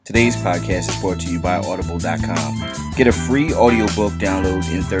Today's podcast is brought to you by Audible.com. Get a free audiobook download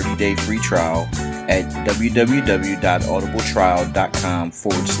and 30-day free trial at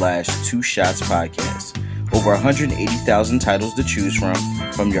www.audibletrial.com/2shotspodcast. Over 180,000 titles to choose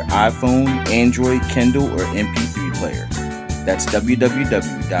from your iPhone, Android, Kindle, or MP3 player. That's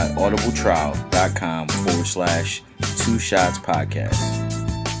www.audibletrial.com/2shotspodcast.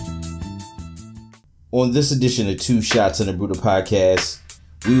 On this edition of Two Shots in a Brutal Podcast,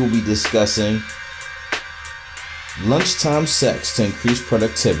 we will be discussing lunchtime sex to increase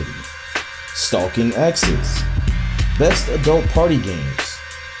productivity, stalking exes, best adult party games,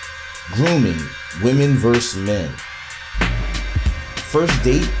 grooming, women versus men, first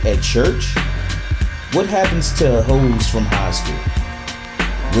date at church, what happens to hoes from high school,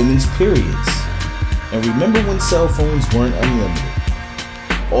 women's periods, and remember when cell phones weren't unlimited.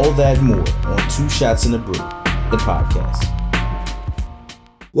 All that and more on Two Shots in a Brew, the podcast.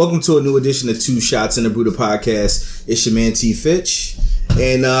 Welcome to a new edition of Two Shots in a Brew, the podcast. It's your man T. Fitch.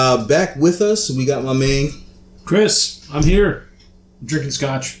 And back with us, we got my man Chris. I'm here. I'm drinking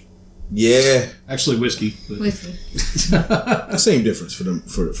scotch. Yeah. Actually, whiskey. Whiskey. Same difference for the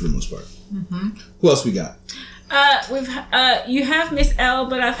most part. Mm-hmm. Who else we got? You have Miss L,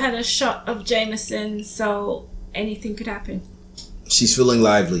 but I've had a shot of Jameson, so anything could happen. She's feeling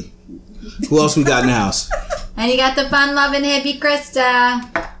lively. Who else we got in the house? And you got the fun-loving hippie Krista.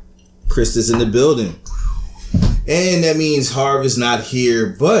 Krista's in the building. And that means Harv is not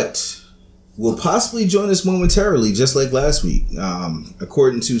here, but will possibly join us momentarily, just like last week.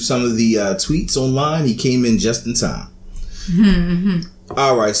 According to some of the tweets online, he came in just in time. Mm-hmm.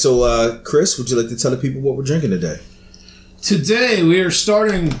 All right, so Chris, would you like to tell the people what we're drinking today? Today we are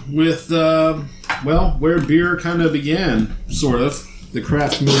starting with, where beer kind of began, sort of. The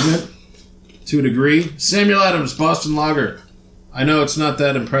craft movement, to a degree. Samuel Adams, Boston Lager. I know it's not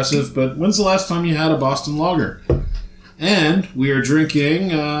that impressive, but when's the last time you had a Boston Lager? And we are drinking,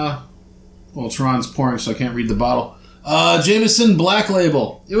 Tron's pouring, so I can't read the bottle. Jameson Black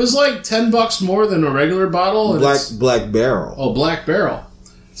Label. It was like $10 more than a regular bottle. And Black Barrel. Oh, Black Barrel.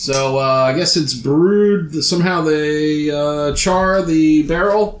 So I guess it's brewed. Somehow they char the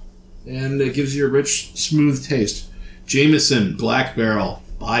barrel, and it gives you a rich, smooth taste. Jameson Black Barrel.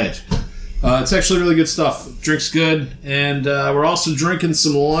 Buy it. It's actually really good stuff. Drink's good. And we're also drinking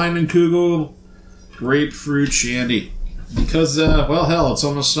some Line and Kugel grapefruit shandy. Because, it's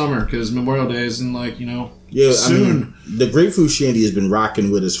almost summer, because Memorial Day is in, soon. I mean, the grapefruit shandy has been rocking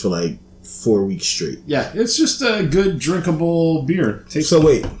with us for, 4 weeks straight. Yeah, it's just a good, drinkable beer. Tastes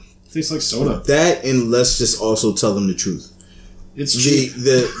like soda. That, and let's just also tell them the truth. It's cheap.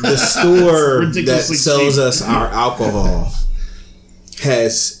 The store that sells us our alcohol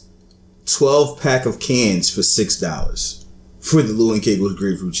has 12-pack of cans for $6 for the Lou and Kegel's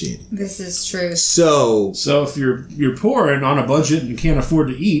grapefruit shandy. This is true. So if you're poor and on a budget and can't afford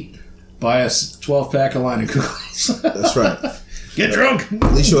to eat, buy a 12-pack of Line and Kugels. That's right. Get drunk.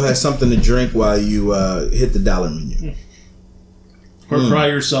 At least you'll have something to drink while you hit the dollar menu. Or cry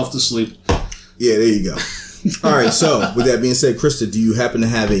yourself to sleep. Yeah, there you go. All right, so with that being said, Krista, do you happen to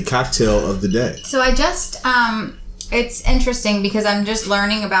have a cocktail of the day? So I just, it's interesting because I'm just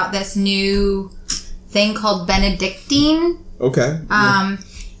learning about this new thing called Benedictine. Okay. And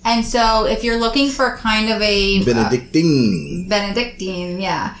so if you're looking for kind of a... Benedictine,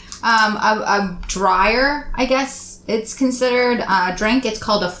 yeah. A drier, I guess it's considered drink. It's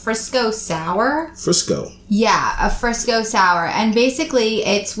called a Frisco Sour. Frisco. Yeah, a Frisco Sour. And basically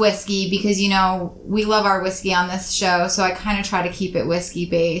it's whiskey because, we love our whiskey on this show. So I kind of try to keep it whiskey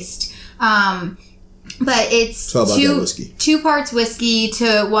based. But it's two parts whiskey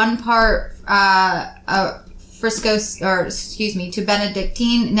to 1 part to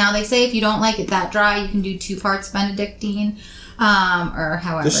Benedictine. Now they say if you don't like it that dry, you can do 2 parts Benedictine. Or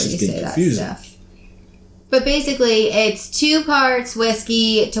however you say that stuff. But basically, it's 2 parts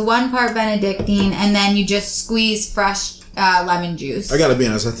whiskey to 1 part Benedictine, and then you just squeeze fresh lemon juice. I gotta be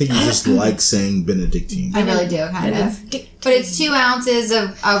honest, I think you just like saying Benedictine. I really do, kind of. But it's 2 ounces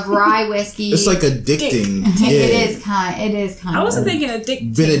of rye whiskey. It's like addicting. Yeah. It is kind of. I wasn't thinking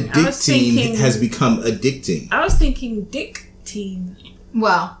addicting. Benedictine has become addicting. I was thinking dictine.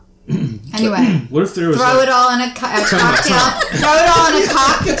 Well... Anyway, what if there was throw it all in a cocktail? Throw it all in a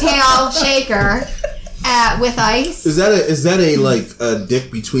cocktail shaker with ice. Is that a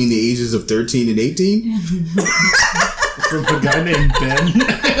dick between the ages of 13 and 18? From a guy named Ben.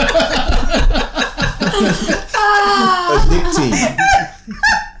 Addicting.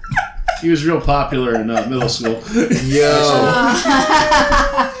 He was real popular in middle school. Yo.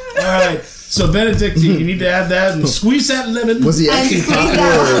 All right. So Benedictine, you need to add that and squeeze that lemon. Was he actually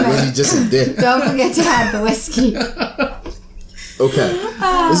popular or was he just a dick? Don't forget to add the whiskey. Okay.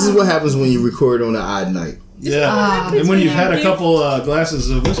 This is what happens when you record on an odd night. Yeah. And when you've had a couple glasses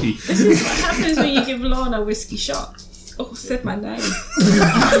of whiskey. This is what happens when you give Lorna a whiskey shot. Oh, said my name. By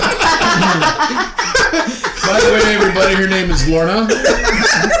the way, everybody, her name is Lorna.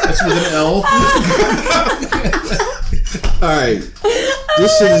 That's with an L. Alright.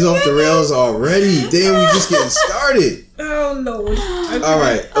 This shit is off the rails already. Damn, we just getting started. Oh, Lord. Okay.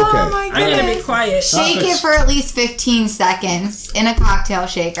 Alright, okay. Oh my I'm going to be goodness. quiet. Shake it for at least 15 seconds in a cocktail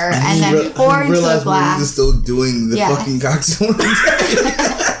shaker and then pour into a We're glass. still doing the Yes. fucking cocktail.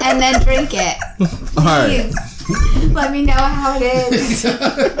 And then drink it. Alright. Please. Let me know how it is.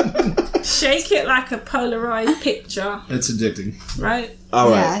 Shake it like a Polaroid picture, It's addicting. right?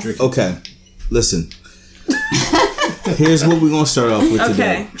 Alright. Yes. Okay. Listen. Here's what we're gonna start off with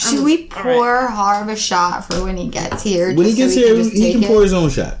today. Okay. Should we pour Harv a shot for when he gets here? When he just gets so here, just he take can it? pour his own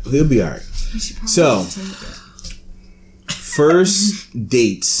shot. He'll be alright. So, first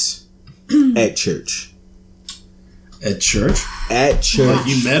dates at church. At church? At church. Like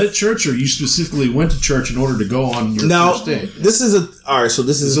you met at church, or you specifically went to church in order to go on your Now, first date? this is alright. So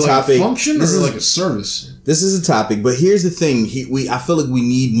this is Is a it like topic. a function this or is like a service? This is a topic, but here's the thing. I feel like we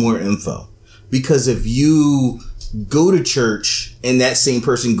need more info. Because if you go to church and that same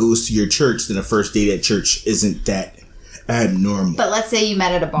person goes to your church, then a first date at church isn't that abnormal. But let's say you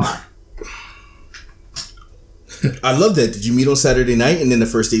met at a bar. I love that. Did you meet on Saturday night and then the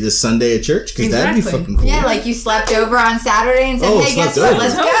first date is Sunday at church? Because that'd be Exactly. fucking cool. Yeah, like you slept over on Saturday and said, Oh, hey, guess slept what?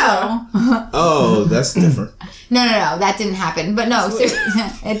 over. Let's go. Oh, that's different. No, that didn't happen. But no,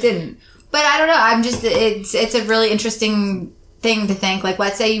 it didn't. But I don't know. I'm just, it's a really interesting thing to think. Like,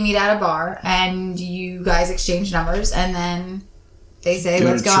 let's say you meet at a bar and you guys exchange numbers and then they say, Go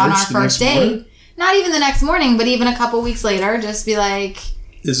let's to go on our church the first next date. morning? Not even the next morning, but even a couple weeks later, just be like,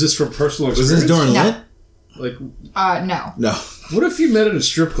 Is this for personal Was experience? this during No. Lent? Like, no. No. what if you met at a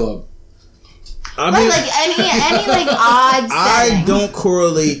strip club? I But mean, like any like odd I setting. don't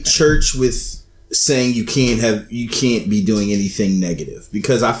correlate church with saying you can't be doing anything negative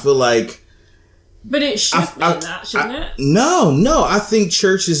because I feel like But it should be that, shouldn't it? No. I think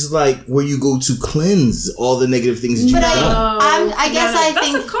church is like where you go to cleanse all the negative things that you've But done. I guess I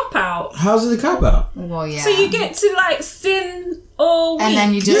that's think. a cop out. How's it a cop out? Well, yeah. So you get to like sin all week And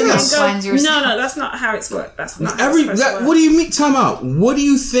then you just Yes. go cleanse yourself. No, that's not how it's worked. That's not how it's supposed to work. What do you mean? Time out. What do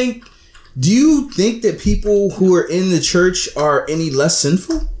you think? Do you think that people who are in the church are any less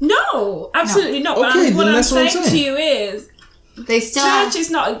sinful? No, absolutely not. Okay, But what then I'm that's what I'm saying saying. to you is, They still church is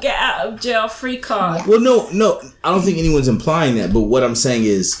not a get out of jail free card. Well, no. I don't think anyone's implying that. But what I'm saying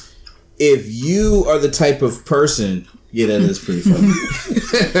is, if you are the type of person, yeah, that is pretty funny.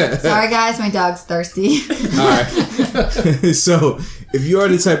 Sorry, guys, my dog's thirsty. All right. So, if you are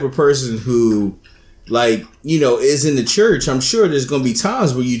the type of person who, like, is in the church, I'm sure there's going to be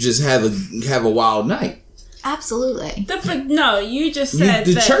times where you just have a wild night. Absolutely. No, you just said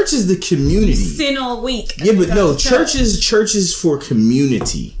The that church is the community. sin all week. and Yeah, you but go no, to church. church is for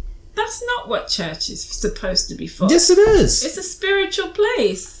community. That's not what church is supposed to be for. Yes, it is. It's a spiritual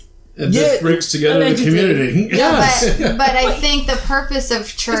place. And Yeah. this brings together the Allegedly. community. Yes. But I think the purpose of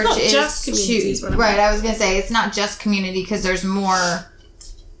church not is just community, is what I mean. right. I was gonna say it's not just community because there's more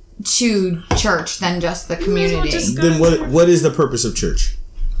to church than just the Might as well community. just go Then to what is the purpose of church?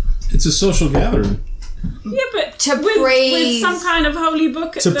 It's a social gathering. Yeah, but To with praise- some kind of holy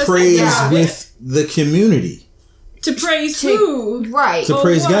book. at To the praise center of it. with the community. To praise who? Right. To Or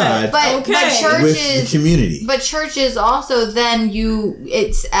praise what? God But Okay. church with the is community. but church is also then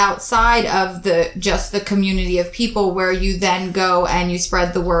it's outside of just the community of people where you then go and you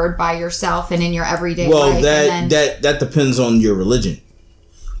spread the word by yourself and in your everyday Well, life. and then, that depends on your religion.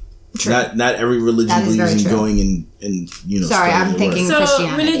 True. Not every religion That is believes in very true. going and Sorry, spreading I'm the thinking- word. So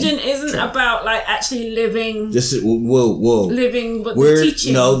Christianity. religion isn't about like actually living whoa. living what the We're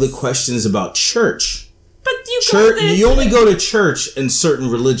teachings. no, the question is about church. But you Church. go there You to- only go to church in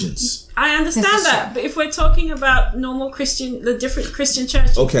certain religions. I understand This is that, true. but if we're talking about normal Christian, the different Christian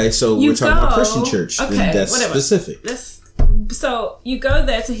churches, Okay, so You we're talking about go- Christian church. okay, then that's whatever. specific. so you go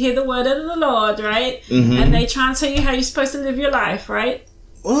there to hear the word of the Lord, right? Mm-hmm. And they try and tell you how you're supposed to live your life, right?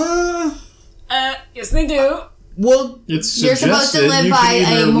 Yes, they do. Well, It's you're supposed to suggested. live You by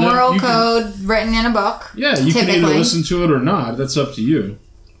can a either moral you can- code written in a book. Yeah, you can either typically. listen to it or not. That's up to you.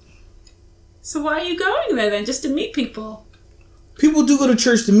 So why are you going there then? Just to meet people? people do go to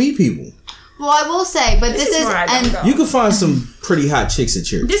church to meet people. Well, I will say, but this is where I don't and go. You can find some pretty hot chicks at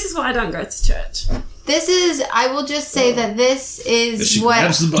church. This is why I don't go to church. I will just say that this is she what.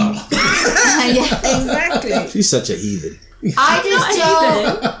 grabs the bottle. Yeah, exactly. She's such a heathen. I just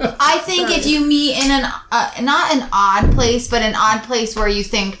don't. I think if you meet in an not an odd place, but an odd place where you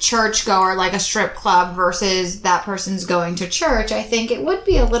think churchgoer, like a strip club, versus that person's going to church, I think it would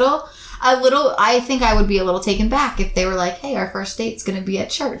be a little. I think I would be a little taken back if they were like, "Hey, our first date's going to be at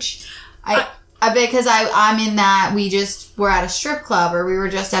church." Because I'm in that we're at a strip club, or we were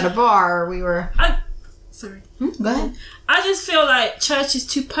just at a bar, or we were. Sorry. Go ahead. I just feel like church is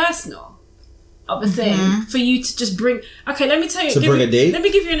too personal of a thing for you to just bring. Okay, let me tell you. Bring a date? Let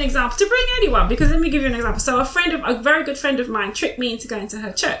me give you an example. To bring anyone, because let me give you an example. So a very good friend of mine tricked me into going to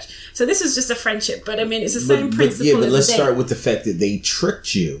her church. So this was just a friendship, but I mean, it's the same principle. But let's start with the fact that they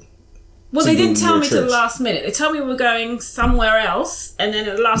tricked you. Well, they didn't tell me to the last minute. They told me we were going somewhere else, and then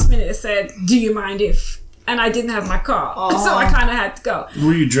at the last minute they said, "Do you mind if?" And I didn't have my car, so I kind of had to go.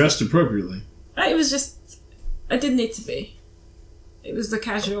 Were you dressed appropriately? It was just, I didn't need to be. It was the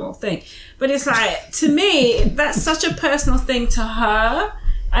casual thing. But it's like, to me, that's such a personal thing to her.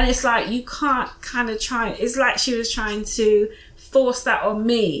 And it's like, you can't kind of try. It's like she was trying to force that on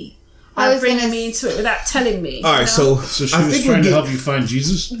me. Bringing me into it without telling me. All right, so she was trying to help you find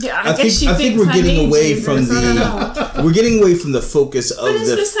Jesus. Yeah, I think we're getting away from we're getting away from the focus of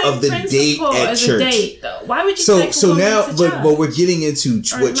the date at church. Date, though. Why would you? So now, but we're getting into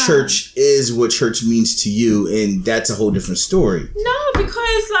what church is, what church means to you, and that's a whole different story. No,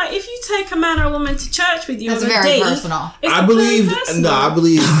 because like if you take a man or a woman to church with you on a date, very personal. I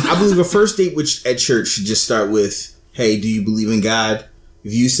believe a first date at church should just start with, "Hey, do you believe in God?"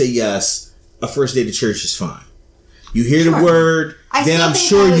 If you say yes, a first date at church is fine. You hear the word, then I'm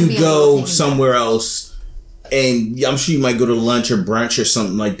sure you go somewhere else, and I'm sure you might go to lunch or brunch or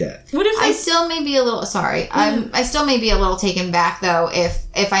something like that. What if I still may be a little I still may be a little taken back though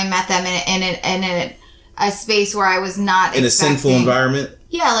if I met them in a space where I was not in a sinful environment.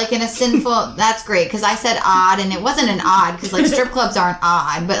 Yeah, like in a sinful. That's great because I said odd, and it wasn't an odd because like strip clubs aren't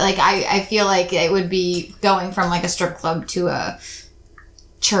odd, but like I feel like it would be going from like a strip club to a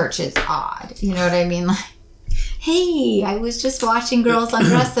church is odd. You know what I mean? Like, hey, I was just watching girls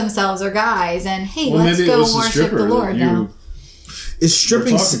undress themselves or guys, and hey, let's go worship the Lord now. Is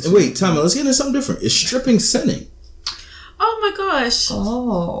stripping? Wait, time out. Let's get into something different. Is stripping sinning? Oh my gosh!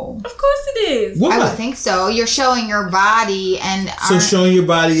 Oh, of course it is. Why? I would think so. You're showing your body, and so showing your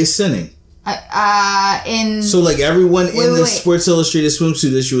body is sinning. So like everyone in the Sports Illustrated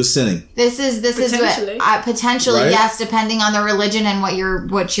swimsuit issue is sinning. This is what potentially, right? Yes, depending on the religion and what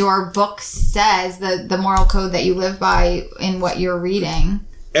your book says, the moral code that you live by in what you're reading.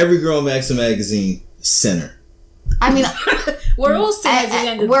 Every girl in Maxim magazine, sinner. I mean, we're all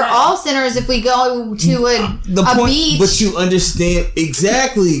sinners. We're all sinners if we go to a beach. But you understand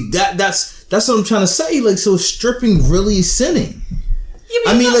exactly that's what I'm trying to say. Like, so stripping really is sinning.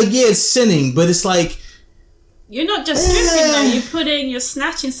 It's sinning, but it's like you're not just stripping though. You're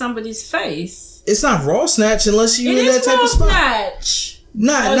snatching somebody's face. It's not raw snatch unless you're in that type of spot. Snatch.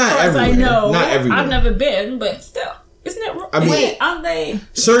 Not everywhere. I know. Not everywhere. I've never been, but still, isn't it raw? Aren't they?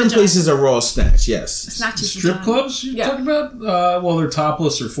 Certain places are raw snatch. Yes. Strip clubs you're talking about? Well, they're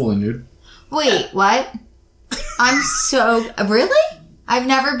topless or fully nude. Wait, what? I'm so really. I've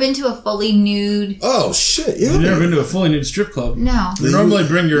never been to a fully nude. Oh shit! Yeah. You've never been to a fully nude strip club? No. You normally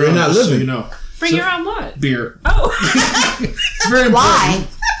bring your own. Not living. So you know. Bring your own what? Beer. Oh. It's very important.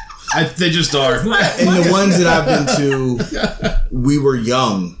 Why? They just are. And the ones that I've been to, we were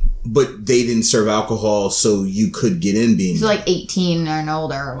young, but they didn't serve alcohol, so you could get in being. So like 18 and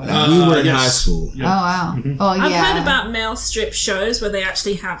older or whatever. We were in high school. Yeah. Oh wow. Mm-hmm. Oh yeah. I've heard about male strip shows where they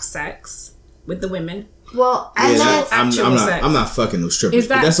actually have sex with the women. Well, I'm not fucking no strippers,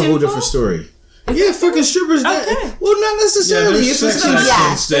 but that's a whole different story. Fucking strippers. Okay. Well, not necessarily.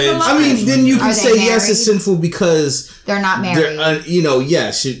 Yeah, I mean, then you can say yes, it's sinful because they're not married.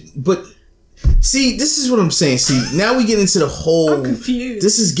 But see, this is what I'm saying. See, now we get into the whole. I'm confused.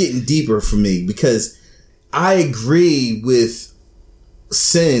 This is getting deeper for me because I agree with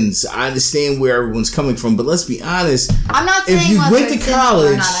sins. I understand where everyone's coming from, but let's be honest. I'm not saying if you went to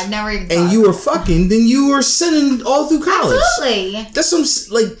college I've never even and you were fucking, then you were sinning all through college. Absolutely. That's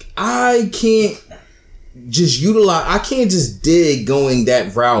what I can't just utilize. I can't just dig going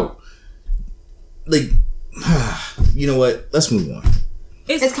that route. Like, you know what? Let's move on.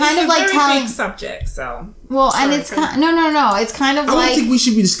 It's kind of like very telling big subject. So and it's no. It's kind of I don't think we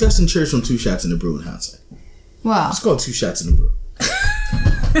should be discussing church from 2 shots in the brew in hindsight. Well, let's go 2 shots in the brew.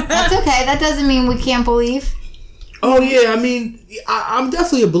 That's okay. That doesn't mean we can't believe. Oh yeah, I mean, I'm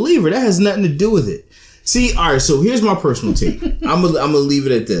definitely a believer. That has nothing to do with it. See, all right. So here's my personal take. I'm gonna leave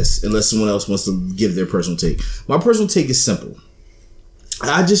it at this, unless someone else wants to give their personal take. My personal take is simple.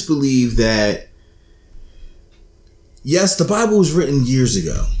 I just believe that yes, the Bible was written years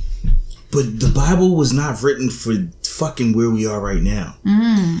ago, but the Bible was not written for fucking where we are right now.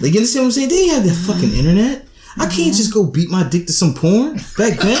 Like, you understand what I'm saying? They didn't have that fucking internet. I can't just go beat my dick to some porn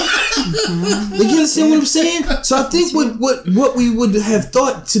back then. Like, you understand what I'm saying? So I think what we would have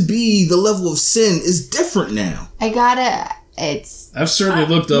thought to be the level of sin is different now. I've certainly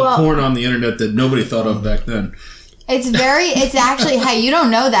looked up porn on the internet that nobody thought of back then. It's actually, hey, you don't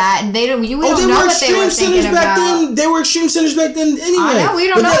know that. We don't know what they were thinking about. They were extreme sinners back then anyway. I know, we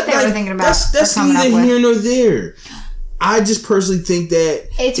don't know what they were thinking about. That's neither here nor there. I just personally think that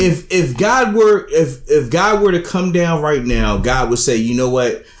if God were to come down right now, God would say, you know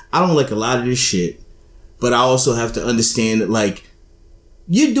what? I don't like a lot of this shit, but I also have to understand that, like,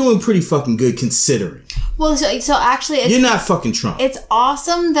 you're doing pretty fucking good considering. Well, so actually, you're not fucking Trump. It's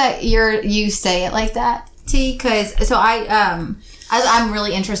awesome that you say it like that, T. Because I'm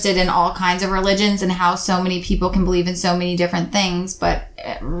really interested in all kinds of religions and how so many people can believe in so many different things, but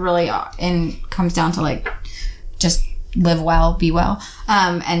it really comes down to, like, just live well, be well,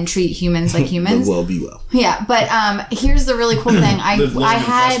 and treat humans like humans. Live well, be well. Yeah, but here's the really cool thing. I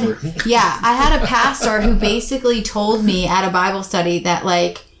had a pastor who basically told me at a Bible study that,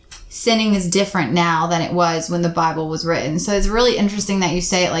 like, sinning is different now than it was when the Bible was written. So it's really interesting that you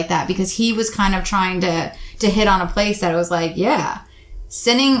say it like that, because he was kind of trying to hit on a place that it was like, yeah,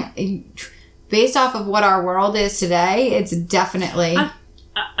 sinning based off of what our world is today, it's definitely...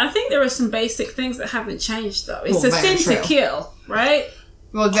 I think there are some basic things that haven't changed, though. It's a sin to kill, right?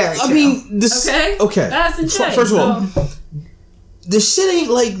 Well, very true. I mean, okay. That hasn't changed. First of all, the shit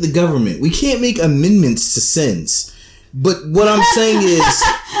ain't like the government. We can't make amendments to sins. But what I'm saying is,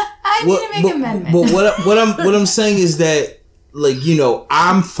 I need to make amendments. But what I'm saying is that, like, you know,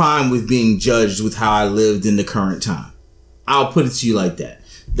 I'm fine with being judged with how I lived in the current time. I'll put it to you like that.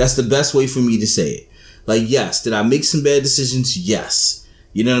 That's the best way for me to say it. Like, yes, did I make some bad decisions? Yes.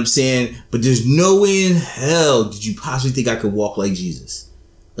 You know what I'm saying? But there's no way in hell did you possibly think I could walk like Jesus.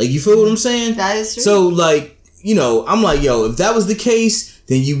 Like, you feel what I'm saying? That is true. So, like, you know, I'm like, yo, if that was the case,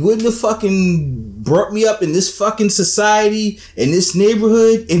 then you wouldn't have fucking brought me up in this fucking society, in this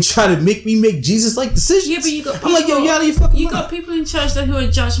neighborhood, and try to make me make Jesus-like decisions. Yeah, but you got people, I'm like, yo, y'all you fucking got people in church who are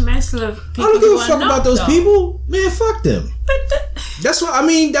judgmental of people. I don't give a fuck about those people. Man, fuck them. But that's what I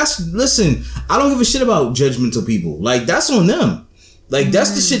mean. Listen, I don't give a shit about judgmental people. Like, that's on them. Like,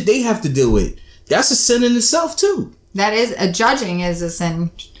 that's the shit they have to deal with. That's a sin in itself, too. That is, judging is a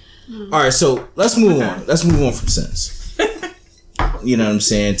sin. All right, so let's move on. Let's move on from sins. You know what I'm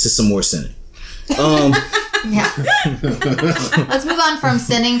saying? To some more sinning. Yeah. Let's move on from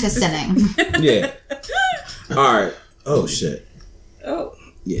sinning to sinning. Yeah. All right. Oh, shit. Oh.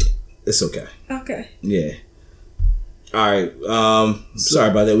 Yeah. It's okay. Okay. Yeah. All right. Sorry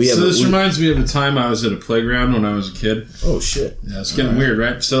about that. This reminds me of a time I was at a playground when I was a kid. Oh, shit. Yeah, it's getting weird,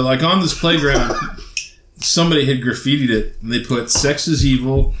 right? So, like, on this playground, somebody had graffitied it, and they put, sex is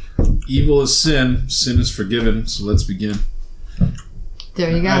evil, evil is sin is forgiven, so let's begin. There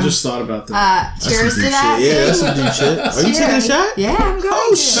you go. I just thought about that. Cheers to that. Shit. Yeah, that's some deep shit. Are you taking a shot? Yeah, I'm going Oh,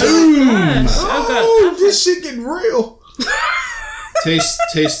 to. shoot. Oh, this shit getting real. Taste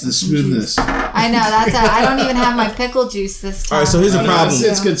the smoothness. I know, I don't even have my pickle juice this time. All right, so here's the problem.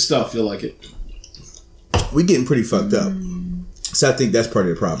 It's good stuff. You'll like it. We getting pretty fucked up. So I think that's part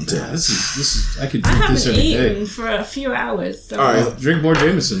of the problem too. Yeah, this is. I could drink this every day. I haven't eaten for a few hours. So all right, drink more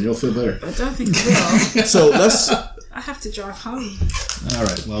Jameson. You'll feel better. I don't think I will. So let's. I have to drive home. All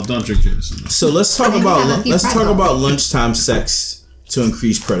right. Well, don't drink Jameson. So let's talk about lunchtime sex to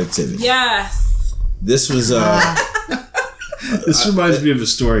increase productivity. Yes. This was This reminds me of a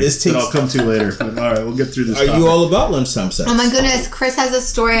story that I'll come to later. But all right, we'll get through this. Are you all about lunchtime sex? Oh my goodness, Chris has a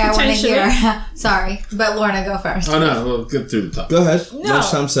story I want to hear. Sorry, but Lorna, go first. Oh no, we'll get through the topic. Go ahead. No,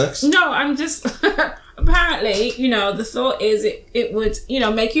 lunchtime sex. No, I'm just apparently, the thought is it would,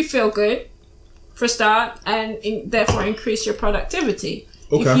 make you feel good for a start, and therefore increase your productivity.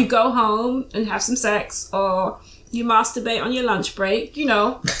 Okay. If you go home and have some sex, or you masturbate on your lunch break,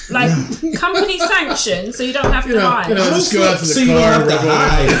 company sanctioned, so you don't have to hide. Just go out to the car. You don't have to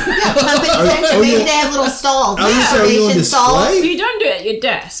hide. Yeah, company sanctioned. Maybe they have little stalls. Masturbation stalls. You don't do it at your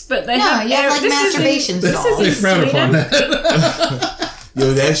desk, but they have. You have masturbation stalls. They frown upon that.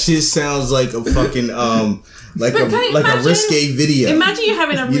 Yo, that shit sounds like a fucking like But can you a imagine- risque video. Imagine you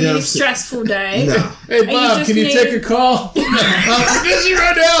having a You know what really I'm saying? stressful day. No. Hey you Bob, just can you need- take a call? I'm busy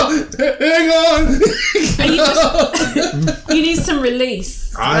right now. Hang on. And you need some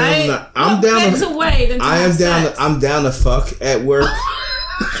release. Right? I'm down to wait than to have sex. I'm down to fuck at work.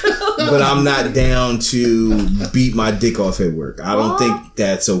 But I'm not down to beat my dick off at work. I don't think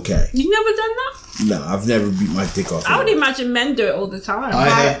that's okay. You've never done that? No, I've never beat my dick off. I would work. imagine men do it all the time.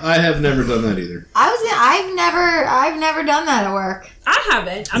 I have never done that either. I've never done that at work. I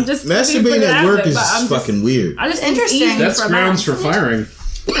haven't. I'm just Masturbating at work is fucking weird. I just Interesting. Interesting. That's grounds for firing.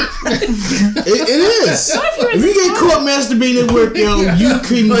 It is. What If you get caught masturbating at work, you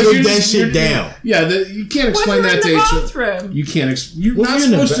can get that shit down. Yeah, you can't What explain if that to you're in the HR. bathroom? You can't. You're Well, not you're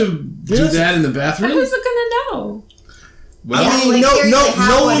in the supposed to do that in the bathroom. Who's it gonna know? Well, Yeah. I mean, Like, no seriously,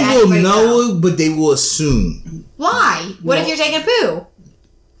 how would one will anybody know, but they will assume. Why? What if you're taking poo?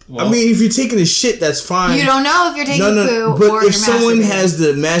 well, I mean, if you're taking a shit, that's fine. You don't know if you're taking poo but or if you're someone masturbating. has the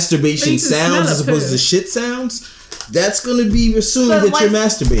But masturbation you can smell sounds a as opposed poo. to shit sounds, that's going to be assumed But that you're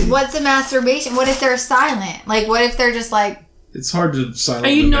masturbating. What's a masturbation? What if they're silent? Like, what if they're just like, it's hard to Are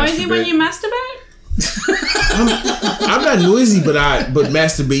silently you noisy when masturbate. you masturbate? I'm not noisy, but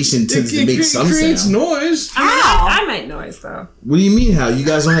masturbation tends to make some creates sound. noise. I make noise though. What do you mean? How you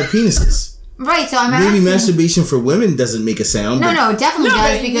guys don't have penises? right? So I'm Maybe asking. masturbation for women doesn't make a sound. No, but no, it definitely No,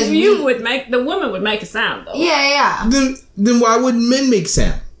 does but because the woman would make a sound though. Yeah. Then why wouldn't men make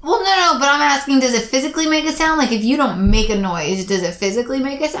sound? Well, no, but I'm asking, does it physically make a sound? Like, if you don't make a noise, does it physically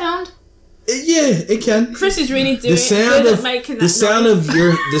make a sound? Yeah, it can. Chris is really doing The sound good of at making that the sound noise.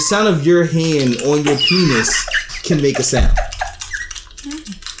 of your hand on your penis can make a sound.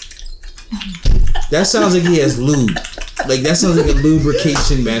 That sounds like he has lube. Like that sounds like a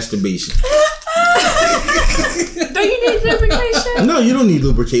lubrication masturbation. Don't you need lubrication? No, you don't need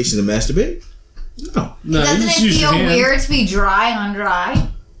lubrication to masturbate. No. No, you Doesn't just it use your feel hand. weird to be dry on dry?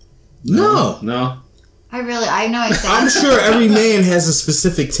 No. No. I know it I'm sounds. sure every man has a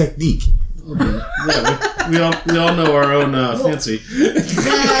specific technique. Yeah, we all know our own fancy. Yeah.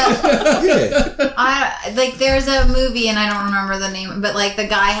 There's a movie and I don't remember the name, but like the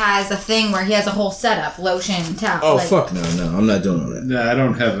guy has a thing where he has a whole setup, lotion, towel. Oh like, fuck no, I'm not doing all that. No, I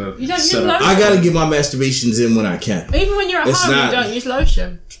don't have a. You don't use setup. lotion? I gotta get my masturbations in when I can. Even when you're at It's home, not- you don't use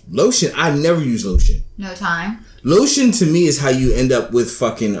lotion. Lotion, I never use lotion. No time. Lotion to me is how you end up with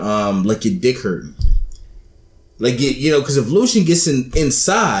fucking like your dick hurting. Like because if lotion gets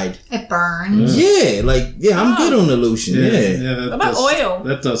inside, It burns. I'm good on the lotion. Yeah, that What about does, oil?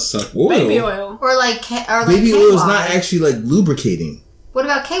 That does suck. Oil. Baby oil. Or like Baby KY. oil is not actually like lubricating. What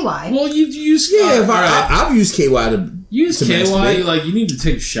about KY? Well, you use Yeah, if alright. I've used KY to Use to KY. masturbate. Like you need to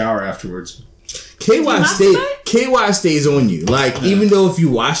take a shower afterwards. masturbate? KY stays on you. Like even though if you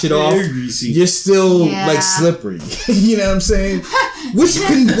wash it Yeah, off, you're greasy. you're still Yeah. like slippery. You know what I'm saying? Which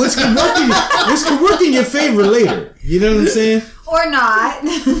can work in your favor later. You know what I'm saying? Or not. Or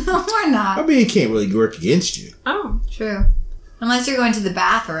I not. mean, it can't really work against you. Oh. True. Unless you're going to the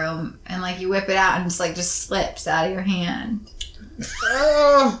bathroom and like you whip it out and just slips out of your hand.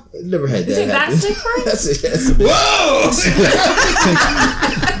 Never had that Is it that happen. slippery? That's a bit. Whoa!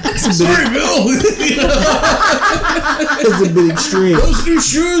 Sorry, Bill. That's a bit extreme. Those new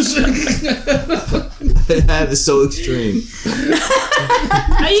shoes. That is so extreme.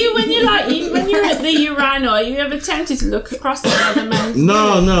 Are you when you're at the urinal? Are you ever tempted to look across at another man's?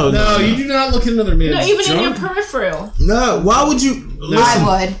 No. No, you do not look at another man's No, even in your junk. peripheral. No, why would you? Listen,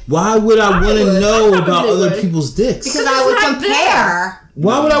 I would. Why would I want to would. know I about probably other would. people's dicks? Because I would right compare.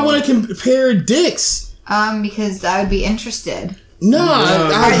 Why would I want to compare dicks? Because I would be interested. No,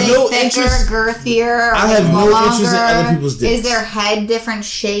 I Are have they no thicker, interest. girthier? Are I they have no longer? interest in other people's dicks. Is their head different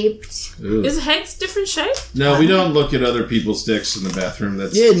shaped? Ugh. Is heads different shape? No, we don't look at other people's dicks in the bathroom.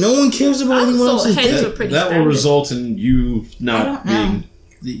 That's Yeah, no one cares about I anyone thought else's heads dick. were pretty that will standard. result in you I not don't know.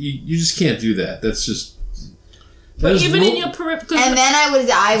 being. You just can't do that. That's just. But that is even rule- in your peripheral. And then I would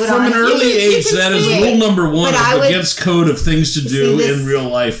from an honestly. early you age, can that is see rule it. number one But I would- against code of things to do See, this- in real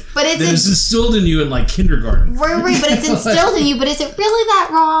life. But it's that a- is instilled in you in like kindergarten. Right, but it's instilled in you. But is it really that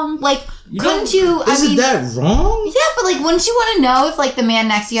wrong? Like, couldn't you? Is it that wrong? Yeah, but like, wouldn't you want to know if like the man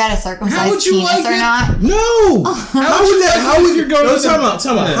next to you had a circumcised would you penis like or it? not? No. How would that? How would you're going no, to the- time out.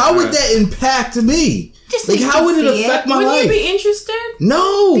 Yeah, How would right. that impact me? Just Like, so you how can would it see affect my Wouldn't life? you be interested?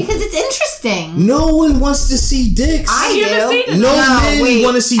 No. Because it's interesting. No one wants to see dicks. I Have you do. ever seen it? No No, men wait.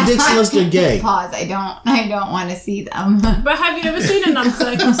 want to see dicks unless they're gay. Pause. I don't want to see them. But have you ever seen an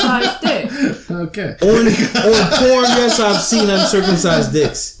uncircumcised dick? Okay. On porn, yes, I've seen uncircumcised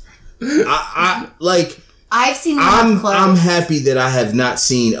dicks. I like. I've seen them up close. I'm happy that I have not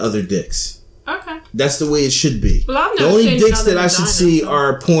seen other dicks. Okay. That's the way it should be. Well, I've the never only seen dicks that another I should vagina, see so-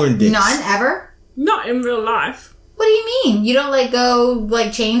 are porn dicks. None ever? Not in real life. What do you mean? You don't like go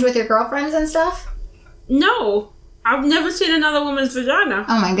like change with your girlfriends and stuff? No. I've never seen another woman's vagina.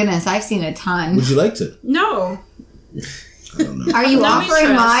 Oh my goodness, I've seen a ton. Would you like to? No. I don't know. Are you No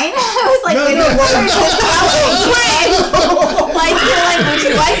offering interest. mine? I was like, No, wait, no, like you're like, would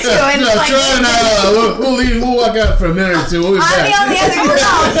you like to? And it's like, We'll walk out for a minute or two. We'll be I'm the back. only other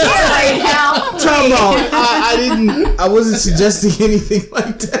girl here right now. Time out. I wasn't suggesting anything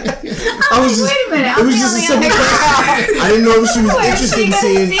like that. I was just, wait a minute, it I'm was the just a only simple other question. girl. I didn't know if she was Where's interested she in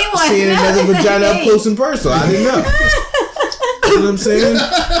gonna see one? seeing another vagina up close and personal. I didn't know. You know what I'm saying?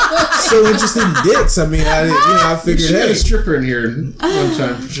 So interested in dicks. I mean, I We figured, should get hey, a stripper in here one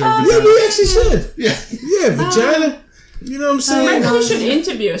time. yeah, we actually should. Yeah. Yeah, vagina. You know what I'm saying? Maybe we should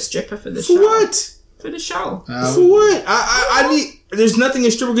interview a stripper for the For show. what? For the show. For what? I need. There's nothing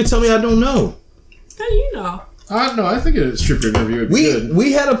a stripper could tell me I don't know. How do you know? No, I think a stripper interview would be good.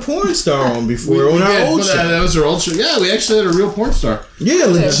 We had a porn star on before on our old show. That was our old show. Yeah, we actually had a real porn star. Yeah,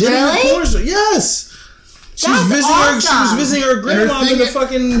 legitimate Really? porn star. Yes. She was That's visiting her. She was awesome. visiting her grandma in the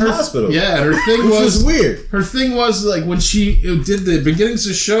fucking hospital. Yeah, and her thing which was was weird. Her thing was like when she did the beginnings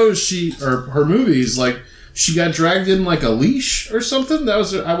of shows, her movies, like she got dragged in like a leash or something. That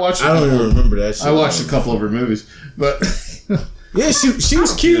was I watched. I don't even remember that shit. I watched a couple of her movies, but yeah, she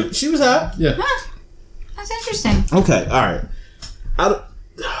was cute. She was hot. yeah. Huh. That's interesting. Okay, all right.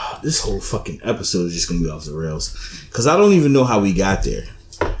 This whole fucking episode is just gonna be off the rails because I don't even know how we got there.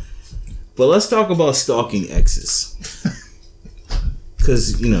 But let's talk about stalking exes.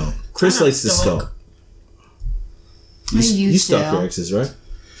 Because, Chris likes to stalk. You stalk your exes, right?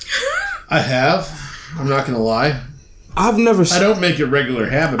 I have. I'm not gonna lie. I don't make a regular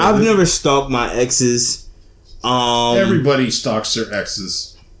habit. I've never stalked my exes. Everybody stalks their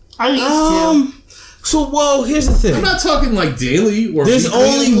exes. I used to. So, here's the thing. I'm not talking like daily or There's weekly,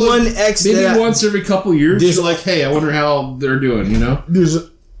 only like, one ex maybe that once every couple years. There's- You're like, hey, I wonder how they're doing. You know?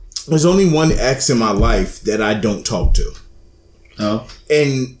 There's only one ex in my life that I don't talk to. Oh.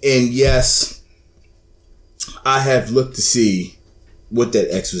 And yes, I have looked to see what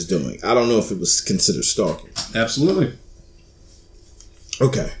that ex was doing. I don't know if it was considered stalking. Absolutely.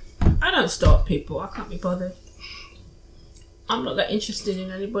 Okay. I don't stalk people. I can't be bothered. I'm not that interested in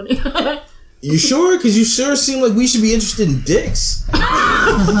anybody. You sure? Because you sure seem like we should be interested in dicks. What's You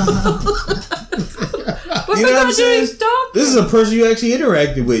know I what I'm gotta do saying? is stalk? This is a person you actually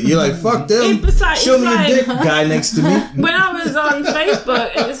interacted with. You're like, fuck them. It was like- Show me it's your like- dick, guy next to me. When I was on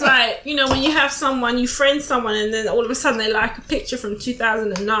Facebook, it was like, when you have someone, you friend someone, and then all of a sudden they like a picture from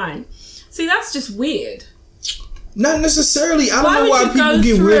 2009. See, that's just weird. Not necessarily. I Why don't know would why you people go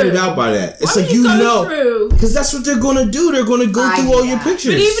get through? weirded out by that. It's Why like, would you go through? because that's what they're going to do. They're going to go I through do all your that.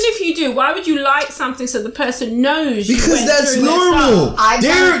 pictures. But even if you do, why would you like something so the person knows you Because went that's through their normal. stuff? I've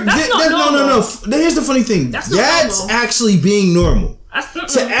done- That's not normal. No. Here's the funny thing. That's not normal. actually being normal.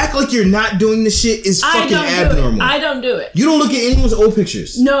 To act like you're not doing the shit is I fucking don't do abnormal. it. I don't do it. You don't look at anyone's old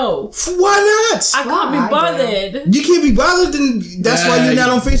pictures. No. Why not? I can't I be bothered. You can't be bothered, then that's why you're not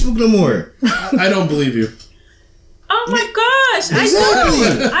on Facebook no more. I don't believe you. Oh my gosh. Exactly.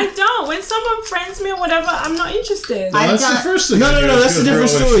 I don't. When someone friends me or whatever, I'm not interested. I've That's done- the first thing. No, I do. that's a Go different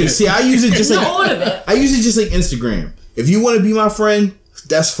through all that story. shit. See, I use it just Not like all of it. I use it just like Instagram. If you want to be my friend,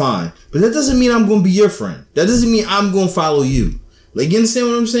 that's fine. But that doesn't mean I'm going to be your friend. That doesn't mean I'm going to follow you. Like, you understand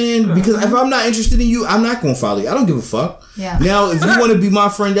what I'm saying? Because if I'm not interested in you, I'm not going to follow you. I don't give a fuck. Yeah. Now, if you want to be my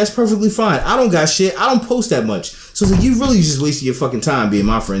friend, that's perfectly fine. I don't got shit. I don't post that much. So it's like, you really just wasted your fucking time being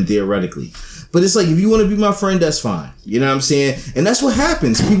my friend, theoretically. But it's like, if you want to be my friend, that's fine. You know what I'm saying? And that's what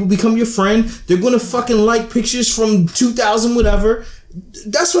happens. People become your friend. They're going to fucking like pictures from 2000 whatever.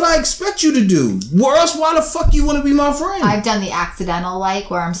 That's what I expect you to do. Or else, why the fuck you want to be my friend? I've done the accidental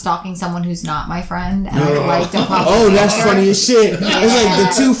where I'm stalking someone who's not my friend, and I liked a public Oh, that's picture. funny as shit. It's like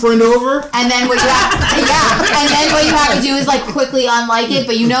the two friend over. And then what you have to do is quickly unlike it.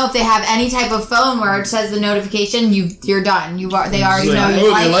 But if they have any type of phone where it says the notification, you're done. They already It's know like,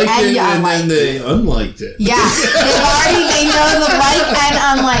 you oh, they liked and it, you and unliked. then they unliked it. Yeah, they know the like and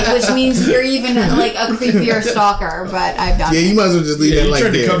unlike, which means you're even a creepier stalker. But I've done Yeah, it. you might as well just leave Yeah, that you like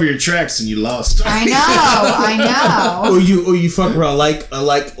tried to there. cover your tracks and you lost. I know. Or you fuck around like.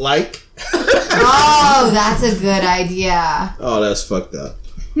 Oh, that's a good idea. Oh, that's fucked up.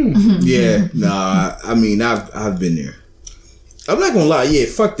 Yeah, nah. I mean, I've been there. I'm not gonna lie. Yeah,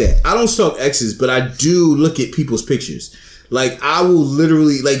 fuck that. I don't stalk exes, but I do look at people's pictures. Like, I will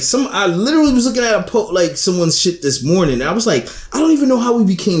literally, I literally was looking at someone's shit this morning, and I was like, I don't even know how we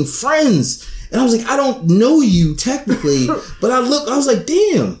became friends. And I was like, I don't know you technically, but I was like,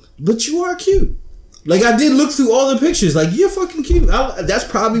 damn, but you are cute. Like, I did look through all the pictures. Like, you're fucking cute. That's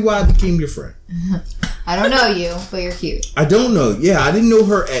probably why I became your friend. I don't know you, but you're cute. I don't know. Yeah, I didn't know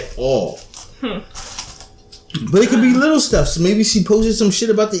her at all. But it could be little stuff. So maybe she posted some shit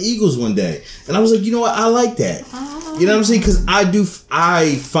about the Eagles one day. And I was like, you know what? I like that. You know what I'm saying? Because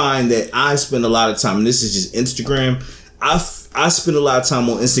I find that I spend a lot of time, and this is just Instagram. I spend a lot of time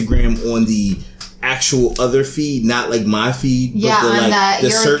on Instagram on the actual other feed, not like my feed, Yeah, but the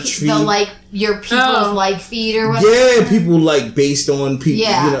search feed. Your people's like feed or whatever. Yeah, people like based on people.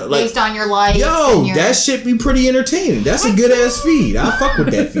 Yeah, you know, like, based on your likes. Yo, that shit be pretty entertaining. That's a good ass feed. I fuck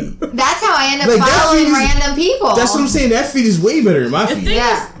with that feed. That's how I end up Like, following random people. That's what I'm saying. That feed is way better than my feed.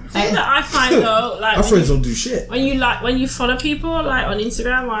 The thing that I find though, like our friends don't do shit. When you follow people like on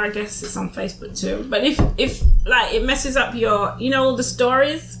Instagram, or I guess it's on Facebook too. But if like it messes up your, all the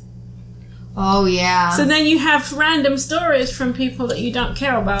stories. Oh yeah. So then you have random stories from people that you don't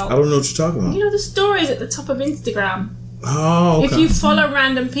care about. I don't know what you're talking about. You know the stories at the top of Instagram. Oh, okay. If you follow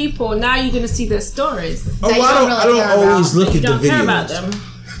random people, now you're going to see their stories. Oh, well, I don't always look at the videos. You don't care about them.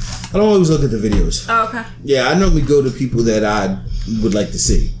 I don't always look at the videos. Oh, okay. Yeah, I normally go to people that I would like to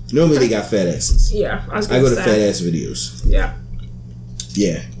see. Normally they got fat asses. Yeah, I go to fat ass videos. Yeah.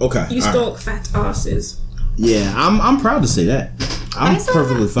 Yeah. Okay. You stalk fat asses. Yeah, I'm proud to say that. I'm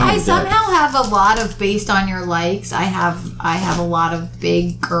perfectly fine with that. I somehow have a lot of based on your likes. I have a lot of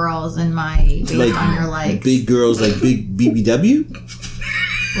big girls in my based on your likes. Big girls like big BBW?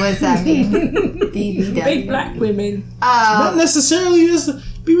 What does that mean? BBW. Big black women. Not necessarily.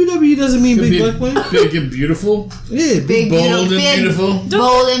 BBW doesn't mean big black women. Big and beautiful. Yeah, bold and beautiful.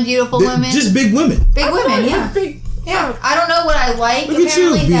 Bold and beautiful women. Just big women. Big women, yeah. Yeah. I don't know what I like. Look at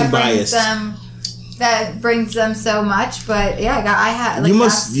you being biased. That brings them so much, but yeah, I had. Like,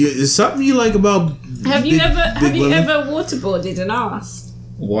 is something you like about? Have you ever waterboarded an ass?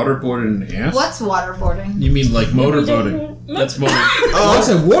 Waterboarded an ass? What's waterboarding? You mean like motorboating? That's motor. Oh, I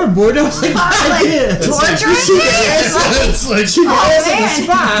said waterboard. I was like, torture. It's like she got it's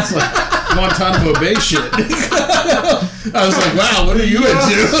like Guantanamo Bay shit. I was like, wow, what are you into?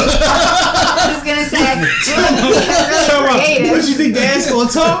 I was gonna say, really what you think the ass gonna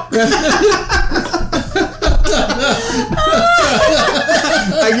talk?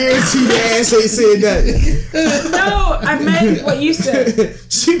 I guarantee the ass ain't said nothing. No, I meant what you said.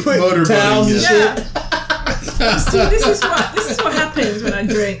 She put towels and shit. See, this is what happens when I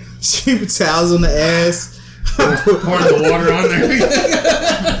drink. She put towels on the ass. Pouring the water on there.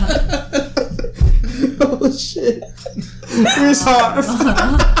 Oh shit. Chris Hart.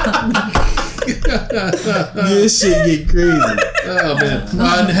 This shit get crazy. Oh man.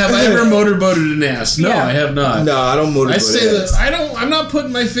 Have I ever motorboated an ass? No, I have not. No, I don't motorboat. I say that I'm not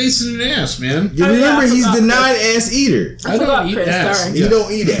putting my face in an ass, man. You remember he's the non-ass eater. I don't eat ass. Sorry. You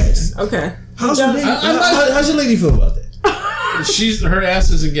don't eat ass. Okay. How's your lady feel about that? Her ass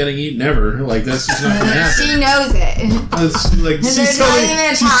isn't getting eaten ever. Like that's just not gonna happen. She knows it. It's like she's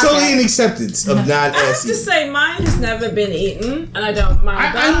totally in acceptance of non-ass. I have to say, mine has never been eaten, and I don't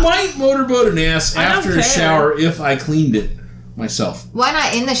mind that. I might motorboat an ass after a shower if I cleaned it myself. Why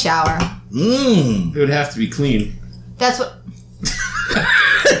not in the shower? It would have to be clean. That's what.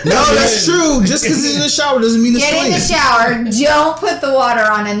 No, that's true. Just because it's in the shower doesn't mean it's clean. Get in the shower. Don't put the water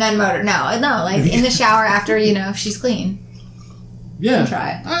on and then motor. No, like in the shower after she's clean. Yeah,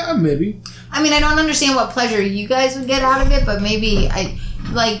 try it. Maybe. I mean, I don't understand what pleasure you guys would get out of it, but maybe our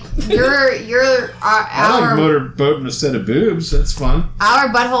like motorboating a set of boobs. That's fun. Our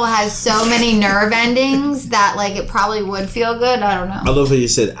butthole has so many nerve endings that it probably would feel good. I don't know. I love how you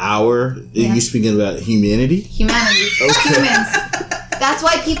said our. Yeah. You're speaking about humanity. Humanity. Okay. Humans. That's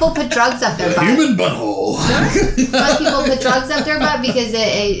why people put drugs up their butt. Human butthole. Why people put drugs up their butt because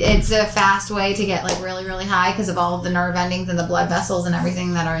it's a fast way to get really, really high because of all of the nerve endings and the blood vessels and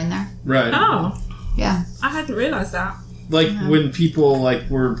everything that are in there. Right. Oh. Yeah. I hadn't realized that. When people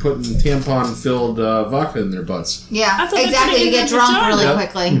were putting tampon-filled vodka in their butts. Yeah, exactly. You get drunk really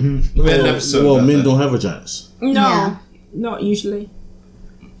quickly. Mm-hmm. We had an episode. Well, men don't have vaginas. No, not usually.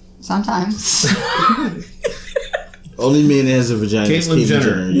 Sometimes. Only man that has a vagina. Caitlyn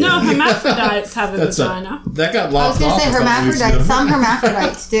Jenner. Yeah. No, hermaphrodites have a vagina. That got locked off. I was going to say hermaphrodites. Some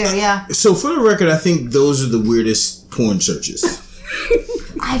hermaphrodites do, yeah. So for the record, I think those are the weirdest porn searches.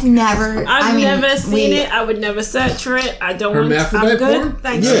 I've never seen it. I would never search for it. I don't want to. Hermaphrodite porn?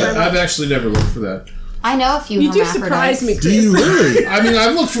 Thanks very much. I've actually never looked for that. I know a few You do hermaphrodites. surprise me, Chris. Do you really? I mean,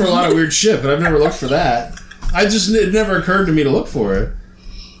 I've looked for a lot of weird shit, but I've never looked for that. It never occurred to me to look for it.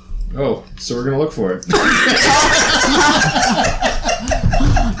 Oh, so we're going to look for it. That's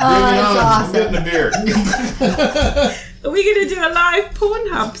awesome. I'm getting a beer. Are we going to do a live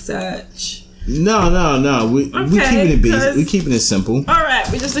Pornhub search? No. We keeping it basic. We keeping it simple. All right,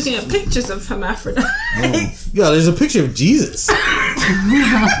 we're just looking at pictures of hermaphrodites. Yeah, there's a picture of Jesus.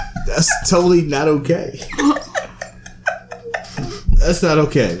 That's totally not okay. That's not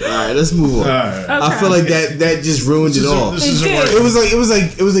okay. All right, let's move on. Right. Okay. I feel like that just ruined it all.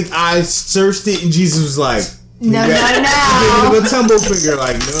 It was like I searched it and Jesus was like, no. Gave him a tumble finger,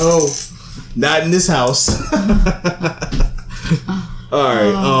 like, no, not in this house. All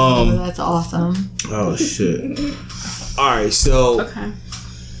right. That's awesome. Oh shit. All right, so Okay.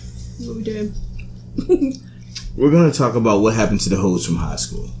 What are we doing? we're gonna talk about what happened to the hoes from high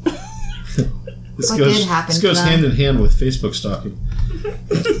school. This What goes, did happen this to goes them? hand in hand with Facebook stalking.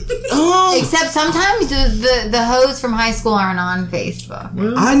 Except sometimes the hoes from high school aren't on Facebook.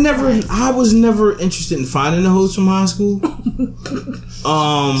 Well, I was never interested in finding the hoes from high school.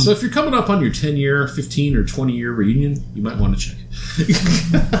 so if you're coming up on your 10-year, 15 or 20-year reunion, you might want to check.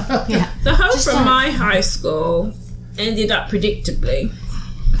 Yeah. The host from my high school ended up predictably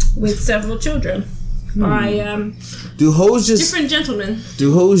with several children by Do hoes just different gentlemen. At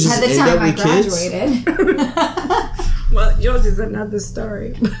the end time up I with kids? graduated. Well, yours is another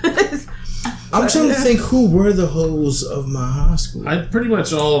story. I'm trying to think who were the hoes of my high school. Pretty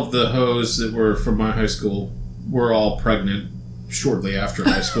much all of the hoes that were from my high school were all pregnant shortly after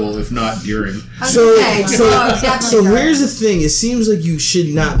high school, if not during. So definitely here's the thing. It seems like you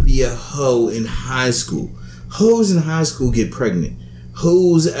should not be a hoe in high school. Hoes in high school get pregnant.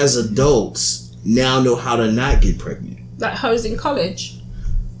 Hoes as adults now know how to not get pregnant. Like hoes in college.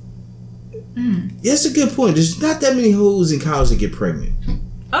 Yeah, that's a good point. There's not that many hoes in college that get pregnant.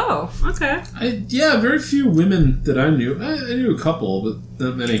 Oh, okay. Very few women that I knew. I knew a couple, but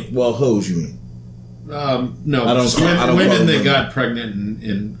not many. Well, hoes, you mean? No, I don't call women them that women. got pregnant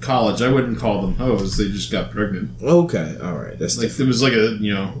in college. I wouldn't call them hoes. They just got pregnant. Okay, all right. That's Like there was like a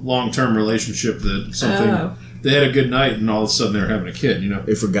long-term relationship that something Oh. they had a good night and all of a sudden they were having a kid.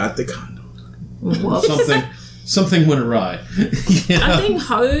 They forgot the condom. something went awry. I think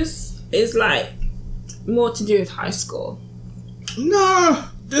hoes is like more to do with high school. Nah,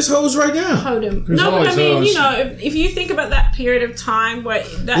 there's hoes right now. Hodem. There's No, but I always mean, hoes. if you think about that period of time where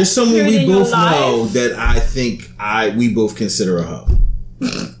that There's someone period we in your both know life, that I think we both consider a hoe.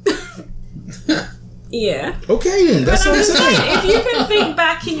 yeah. Okay, then. That's But what I'm I'm just saying. saying, if you can think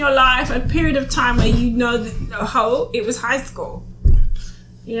back in your life, a period of time where you know that a hoe, it was high school.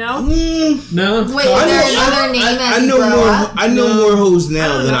 You know? No, Wait, is there another name as you grow up? I know more hoes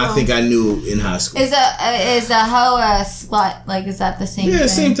now than I know. think I knew in high school. Is a hoe a slut? Like, is that the same thing? Yeah,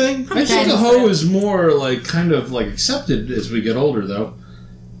 same thing. I think a hoe is more like kind of like accepted as we get older, though,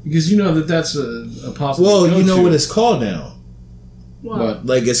 because you know that's a possible. Well, you know go-to. what it's called now. What?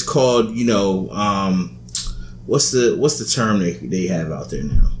 Like it's called, what's the term they have out there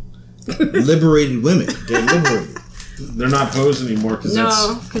now? Liberated women. They're liberated. They're not hoes anymore because No, that's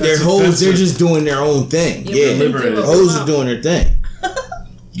 'cause They're that's hoes. offensive. They're just doing their own thing. Yeah, Yeah, but liberated. they do hoes it are doing their thing.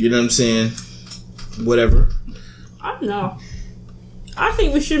 You know what I'm saying? Whatever. I don't know. I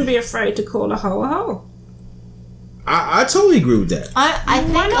think we shouldn't be afraid to call a hoe a hoe. I totally agree with that. I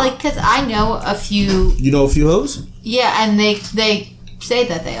think, like, because I know a few, You know a few hoes? yeah, and they say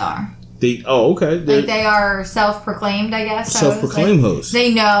that they are. Okay. Like, they are self-proclaimed, I guess. Self-proclaimed like, hoes.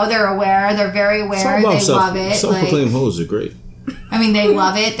 They know, they're aware, they're very aware, they love it. Self-proclaimed hoes are great. I mean, they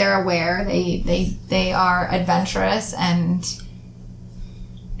love it, they're aware, they are adventurous, and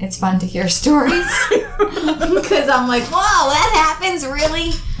it's fun to hear stories. Because I'm like, whoa, that happens,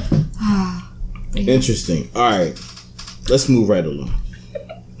 really? Interesting. All right. Let's move right along.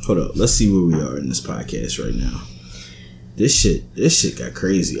 Hold up. Let's see where we are in this podcast right now. This shit got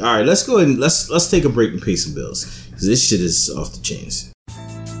crazy. All right, let's go ahead and let's take a break and pay some bills, because this shit is off the chains.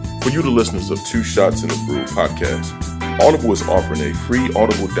 For you, the listeners of Two Shots in a Brew podcast, Audible is offering a free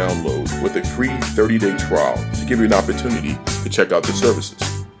Audible download with a free 30-day trial to give you an opportunity to check out their services.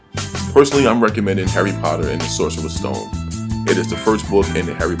 Personally, I'm recommending Harry Potter and the Sorcerer's Stone. It is the first book in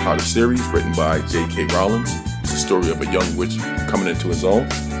the Harry Potter series written by J.K. Rowling. It's the story of a young witch coming into his own.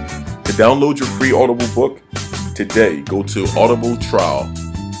 To download your free Audible book today, go to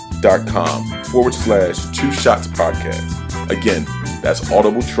audibletrial.com/2shotspodcast. Again, that's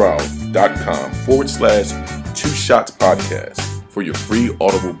audibletrial.com/2shotspodcast for your free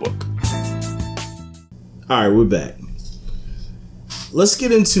Audible book. All right, we're back. Let's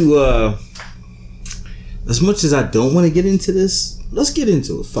get into as much as I don't want to get into this, let's get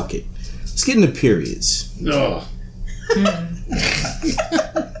into it. Fuck it. Let's get into periods. No.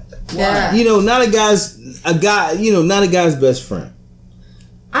 Yeah. Not a guy's best friend.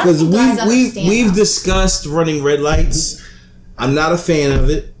 Because we've discussed running red lights. I'm not a fan of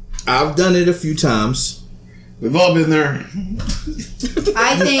it. I've done it a few times. We've all been there.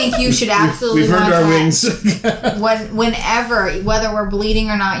 I think you should absolutely We've earned our wings. Whenever, whether we're bleeding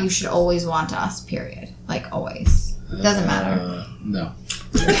or not, you should always want us, period. Like, always. It doesn't matter. No.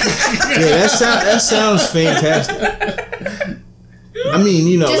 Yeah, that sounds fantastic. I mean,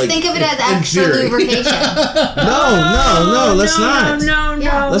 you know, just like, think of it as extra lubrication. No, let's not.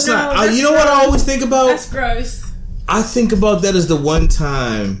 No, let's not. You know what I always think about? That's gross. I think about that as the one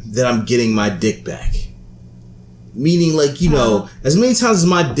time that I'm getting my dick back. Meaning, like, you know, as many times as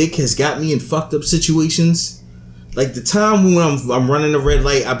my dick has got me in fucked up situations, like the time when I'm running a red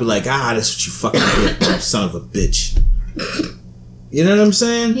light, I'd be like, that's what you fucking did, son of a bitch. You know what I'm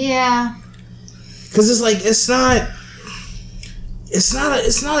saying? Yeah. Because it's like, it's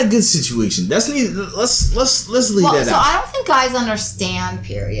not a good situation. Let's leave that out. So I don't think guys understand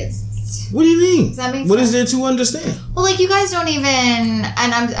periods. What do you mean? Does that make What sense? is there to understand? Well, like, you guys don't even, and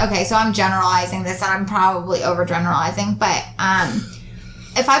I'm generalizing this, and I'm probably overgeneralizing, but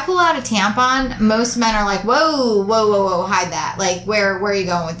if I pull out a tampon, most men are like, whoa, hide that. Like, where are you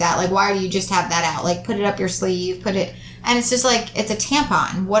going with that? Like, why do you just have that out? Like, put it up your sleeve, and it's just like, it's a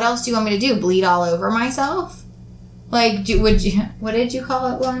tampon. What else do you want me to do? Bleed all over myself? Like, what did you call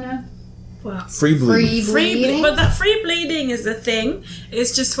it, Lorna? Well, free bleeding. But that free bleeding is a thing.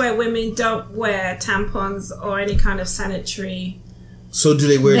 It's just where women don't wear tampons or any kind of sanitary. So do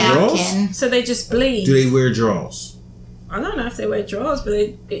they wear drawers? So they just bleed. Do they wear drawers? I don't know if they wear drawers, but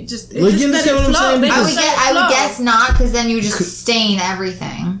it just let it flow. I would guess not, because then you just stain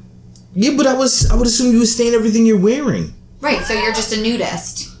everything. Yeah, but I would assume you would stain everything you're wearing. Right, so you're just a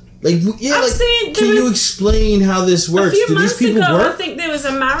nudist. Like, yeah, can you explain how this works? A few Do these people months ago, work? I think there was a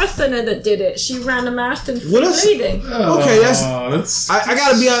marathoner that did it. She ran a marathon for bleeding. Okay, that's I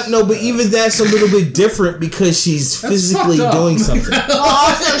gotta be honest. No, but even that's a little bit different because she's physically doing something. Well,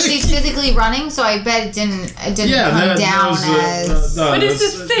 also she's physically running, so I bet it didn't come down as. But it's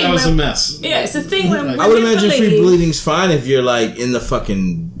a thing. That was a mess. Yeah, it's a thing when I would imagine free bleeding's fine if you're like in the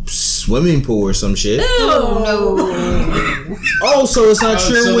fucking swimming pool or some shit. Oh no. Oh, so it's not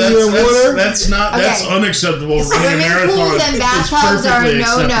true when you're in water? That's unacceptable. Swimming pools and bathtubs are a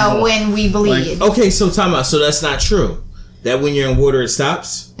no when we bleed. Like, okay, so time out. So that's not true. That when you're in water it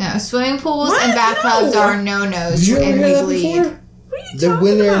stops? No, swimming pools and bathtubs are no-nos. Did you ever and hear we that bleed. before? That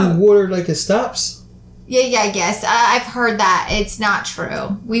when they're in water, like it stops? Yeah, I guess. I've heard that. It's not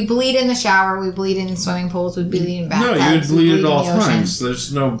true. We bleed in the shower. We bleed in swimming pools. We bleed in bathtubs. No, you would bleed at all times.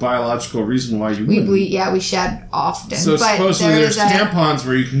 There's no biological reason why you wouldn't. Bleed. Yeah, we shed often. So but supposedly there's tampons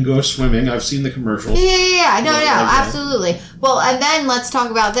where you can go swimming. I've seen the commercials. Yeah. No, absolutely. Well, and then let's talk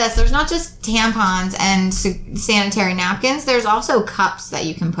about this. There's not just tampons and sanitary napkins. There's also cups that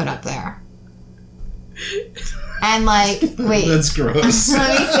you can put up there. And wait. That's gross. Let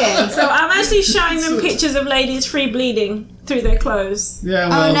me see. So I'm actually showing them pictures of ladies free bleeding through their clothes. Yeah.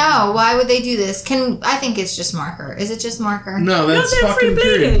 Well, oh no! Why would they do this? I think it's just marker. Is it just marker? No, that's fucking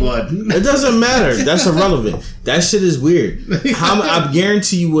period blood. It doesn't matter. That's irrelevant. That shit is weird. I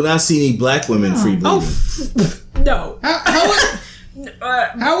guarantee you will not see any black women free bleeding. No.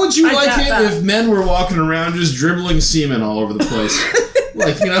 How would you like it if men were walking around just dribbling semen all over the place?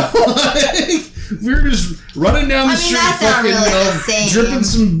 We were just running down the street, fucking, dripping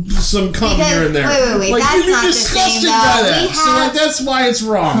some cum here and there. Wait, that's you're not disgusted the same, by though. that. So that's why it's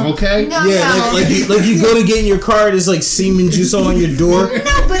wrong, okay? No, like you go to get in your car, there's like semen juice on your door.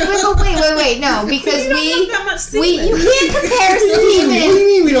 No, but wait, no, because you can't compare semen. What do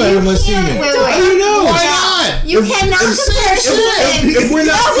you mean we don't have much semen? Wait. How do you know? Why not? You cannot compare semen. If we're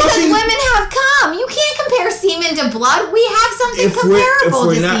not fucking, women have cum. You can't compare semen to blood. We have something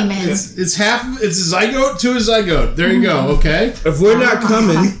comparable to semen. It's a zygote to a zygote. There you go, okay? If we're not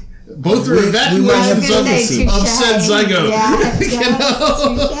coming, both are evacuations of said zygote.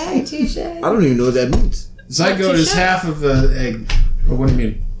 Yeah, touche. I don't even know what that means. Zygote is half of the egg. What do you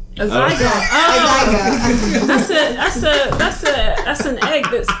mean? A zygote. That's an egg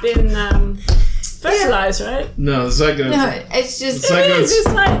that's been fertilized, right? No, zygote. No, it's just it's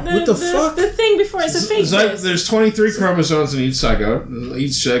like what the fuck? The thing before it's a fetus. There's 23 chromosomes in each zygote.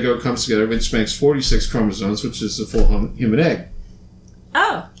 Each zygote comes together, which makes 46 chromosomes, which is a full human egg.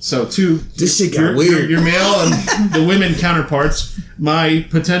 Oh. So this shit got weird. Your male and the women counterparts, my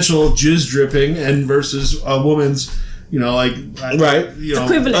potential jizz dripping and versus a woman's,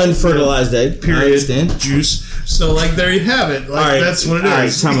 equivalent unfertilized egg. Period. Juice. So there you have it. That's what it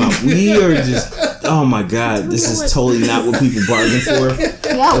is. All right, time out. We are just. Oh my god, this is totally not what people bargain for.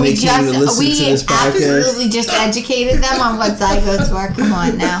 Yeah, we to listen to this podcast. absolutely just educated them on what zygotes were. Come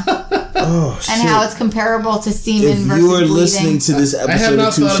on now. and how it's comparable to semen If versus you are bleeding. listening to this episode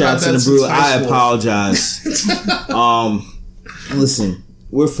of Two Shots in a Brew, I apologize. Listen,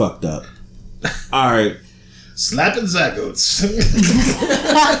 we're fucked up. All right. Slapping zygotes.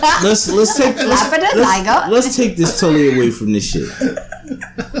 Let's take this totally away from this shit.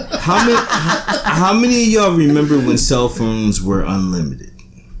 How many of y'all remember when cell phones were unlimited?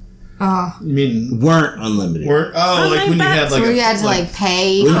 Oh, you mean weren't unlimited? Like when you had like where you had to like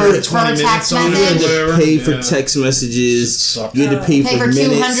pay for a text You had message. to pay for text messages. You had to pay for minutes.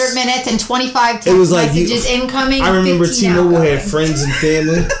 200 minutes and 25 text it was like messages incoming. I remember T-Mobile had friends and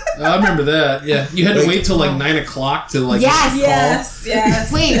family. I remember that. Yeah, you had to wait till like 9 o'clock to like Yes.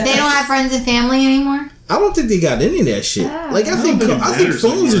 Wait, they don't have friends and family anymore? I don't think they got any of that shit. Like I think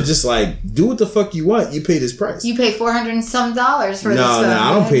phones are just like do what the fuck you want. You pay this price. You pay $400 and some for this phone. No,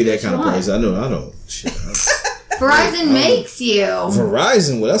 I don't pay that kind of price. I don't. Shit. Verizon makes you.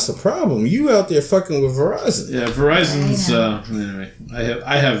 Verizon, well, that's the problem. You out there fucking with Verizon. Yeah, Verizon's. Anyway,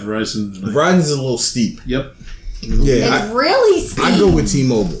 I have Verizon. Verizon's a little steep. Yep. Yeah, it's really steep. I go with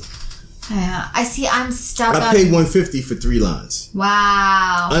T-Mobile. Yeah, I see. I'm stuck. I pay $150 for 3 lines.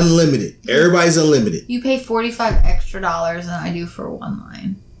 Wow. Unlimited. Everybody's unlimited. You pay $45 extra than I do for 1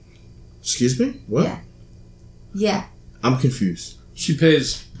 line. Excuse me? What? Yeah. I'm confused. She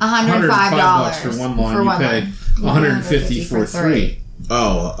pays $105 for 1 line. You pay $150 for 3.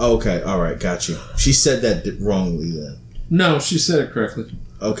 Oh, okay. All right. Got you. She said that wrongly then. No, she said it correctly.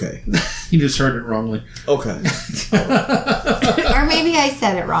 Okay. You just heard it wrongly. Okay. Or maybe I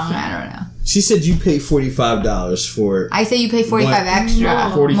said it wrong. I don't know. She said you pay $45 for... I say you pay $45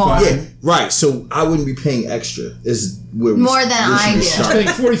 extra. 45. Yeah, right. So I wouldn't be paying extra. Is where more than I do. She's paying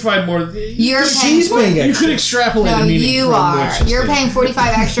 45 more. She's paying extra. You could extrapolate the meaning. You are. You're paying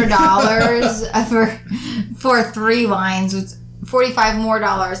 $45 extra for 3 lines, with $45 more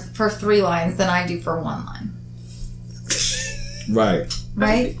for 3 lines than I do for 1 line. Right.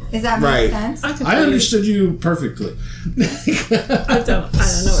 Right? Is that make sense? I understood you perfectly. I don't know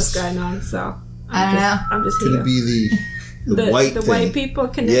what's going on, so I don't know. I'm just Could here. it be the white the thing? white people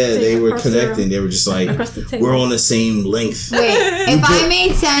connecting. Yeah, they were connecting. They were just like, we're on the same length. Wait, if I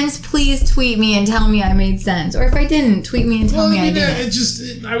made sense, please tweet me and tell me I made sense. Or if I didn't, tweet me and tell me I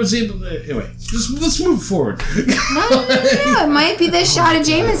didn't. I was able to... Anyway, let's move forward. No. It might be this shot of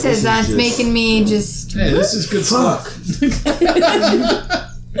Jameson's that's making me just... Hey, this is good stuff.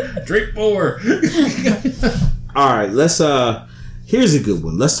 Drink more. All right, let's... Here's a good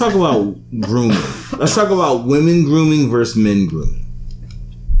one. Let's talk about grooming. Let's talk about women grooming versus men grooming.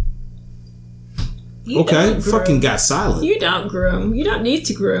 Okay, fucking got silent. You don't groom. You don't need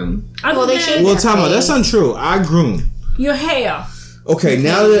to groom. Well, they should. Well, time out. That's untrue. I groom. Your hair. Okay,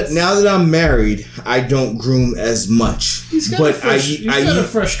 now that I'm married, I don't groom as much. He's got a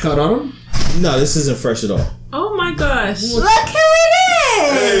fresh cut on him. No, this isn't fresh at all. Oh my gosh! Look who it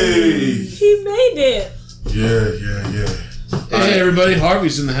is! Hey! He made it. Yeah. Hey, everybody.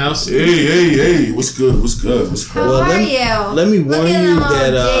 Harvey's in the house. Hey. What's good? How are you? Let me warn you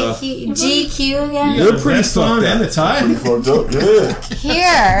that GQ again. we're pretty fucked and a up. tie. Pretty fucked up, yeah.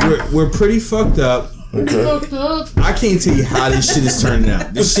 Here. We're pretty fucked up. Okay. I can't tell you how this shit is turning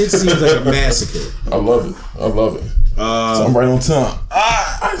out. This shit seems like a massacre. I love it. So I'm right on time.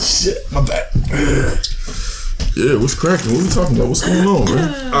 Shit, my bad. Yeah, what's cracking? What are we talking about? What's going on,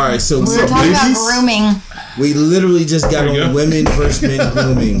 man? All right, so We're talking about grooming. We literally just got on women versus men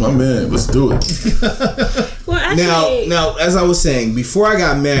grooming. My man, let's do it. Well, actually, Now, as I was saying, before I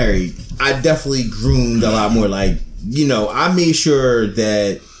got married, I definitely groomed a lot more. Like, I made sure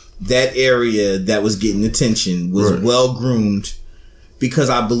that area that was getting attention was well groomed, because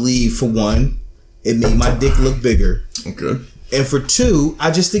I believe, for one, it made my dick look bigger. Okay. And for 2,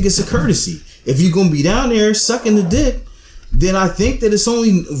 I just think it's a courtesy. If you're going to be down there sucking the dick, then I think that it's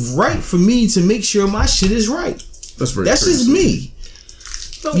only right for me to make sure my shit is right. That's just me.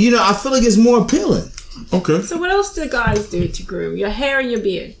 But, I feel like it's more appealing. Okay. So what else do guys do to groom? Your hair and your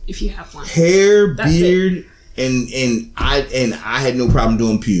beard, if you have one. Hair, That's beard, and I had no problem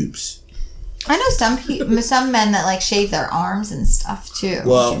doing pubes. I know some men that like shave their arms and stuff too.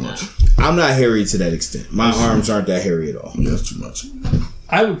 Well, I'm not hairy to that extent. My arms aren't that hairy at all. Yeah, that's too much.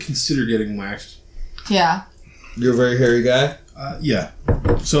 I would consider getting waxed. Yeah. You're a very hairy guy? Yeah.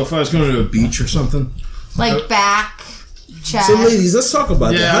 So if I was going to a beach or something. Like back, chest. So ladies, let's talk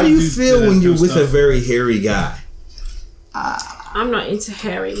about that. How do you feel when you're with a very hairy guy? I'm not into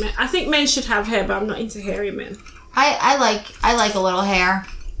hairy men. I think men should have hair, but I'm not into hairy men. I like a little hair.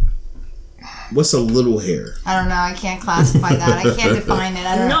 What's a little hair? I don't know. I can't classify that. I can't define it.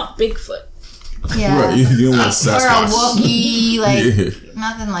 I don't know. Not Bigfoot. Yeah. Right, you don't want Or a Sasquatch. Wookiee, like Yeah.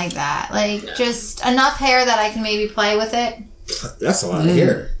 nothing like that. Like just enough hair that I can maybe play with it. That's a lot of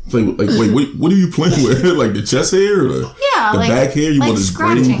hair. Like, wait, what are you playing with? Like the chest hair or the like back hair? You like want to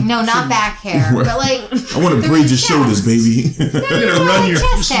scratching? braid? No, not back hair, Right. but like I want to braid your shoulders, baby. You're gonna run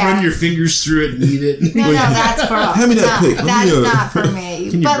your fingers through it and eat it. No, that's for Hand me that pic. That's not for me.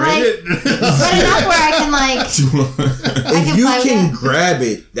 Can you but braid it? but enough where I can like. If you can grab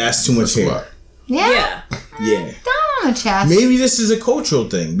it, that's too much hair. Yeah. Yeah. Down on the chest. Maybe this is a cultural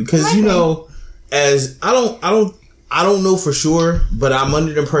thing because you know, as I don't know for sure, but I'm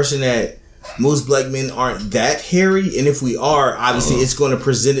under the impression that most black men aren't that hairy, and if we are, obviously it's going to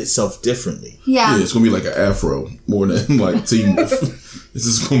present itself differently. Yeah. Yeah, it's gonna be like an afro more than like Team Wolf. It's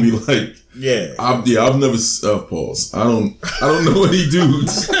just gonna be like I've never pause. I don't know any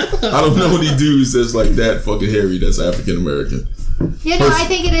dudes. I don't know any dudes that's like that fucking hairy that's African American. Yeah, no, I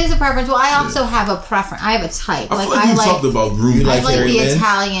think it is a preference. Well, I also have a preference. I have a type. I feel like you talked about grooming. I like the men?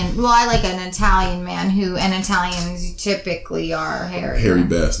 Italian. Well, I like an Italian man and Italians typically are hairy. Hairy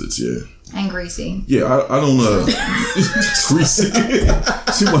bastards, yeah. And greasy. Yeah, I don't greasy.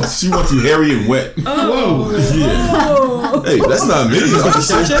 she wants you hairy and wet. Whoa. Yeah. Hey, that's not me. I'm just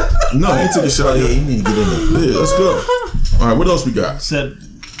saying. No, I ain't took a shot yet. You need to get in there. Yeah, let's go. All right, what else we got? Said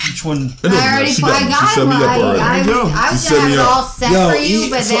which one? I I was going to have it all set for you,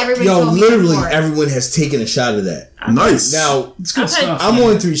 but everybody told me literally before. everyone has taken a shot of that. Nice. Now, It's good stuff. I'm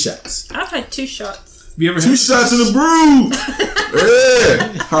on 3 shots. I've had 2 shots. Have you ever 2 had shots in the brew.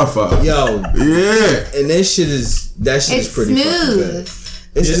 Yeah. High five. Yo, Yeah. and that shit is It's pretty fucking smooth. good.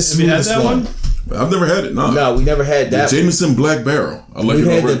 It's the Have you had smoothest that one? I've never had it. No, we never had The that. Jameson Black Barrel. I like We've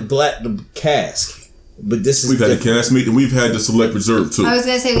it had already. the cask, but this is We've had the different. cast meat and we've had the Select Reserve too. I was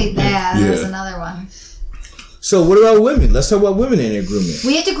going to say, there's Yeah. another one. So what about women? Let's talk about women in their grooming.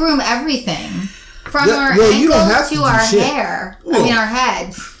 We have to groom everything. From Yeah, our well, you don't have ankles to to do our shit. hair. Well, our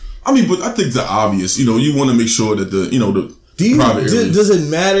head. I mean, but I think the obvious. You know, you want to make sure that the private area. Does it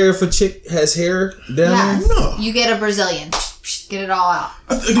matter if a chick has hair down Yes. No. You get a Brazilian. Get it all out.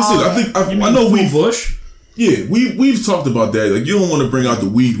 Like I said, I know we bush. Yeah, we've talked about that. Like, you don't want to bring out the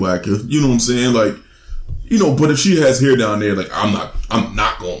weed whacker. You know what I'm saying? Like, you know, but if she has hair down there, like, I'm not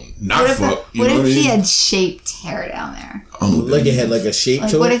going to not fuck. You know what what I if mean? she had shaped hair down there? I don't know what Like that it had means. like a shape Like,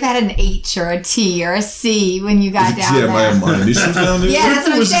 to what it? if it had an H or a T or a C when you got down She there? had my initials down there. Yeah, that's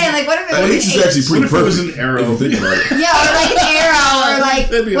what I'm saying. Like, what if it That was H an is H? actually pretty What if it was perfect. an arrow? If you think about it. Yeah, or like an arrow, or like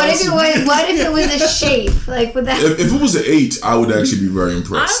That'd be what awesome. if it was a shape? Like with that. If it was an H, I would actually be very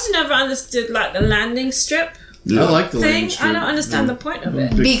impressed. I've never understood like the landing strip Yeah. I like the thing. landing strip. I don't understand the point of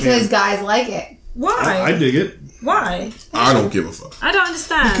it. Big Because fan. guys like it. Why? I dig it. Why? I don't give a fuck. I don't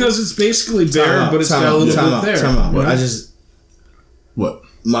understand. Because it's basically bare, Time out, but it's time got a out, little time bit out, there. time out. What? I just What?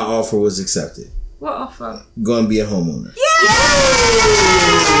 my offer was accepted. What offer? Going to be a homeowner.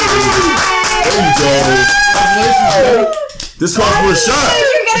 This call for a shot.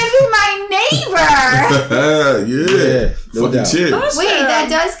 You're gonna be my neighbor. Yeah. no Fucking doubt. cheers. Wait, that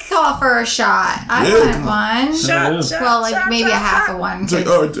does call for a shot. I Yeah. want one. Yeah. Well, like maybe a half of one. Take,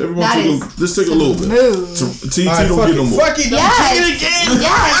 all right, everyone, That take is let's take a little bit. smooth. TT All right, don't fuck get no it. more. Fuck it. Yes.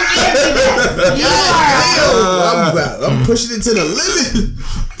 Yes. You are. I'm pushing it to the limit.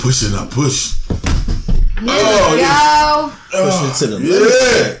 Pushing up, push. There you go. Pushing it to the limit.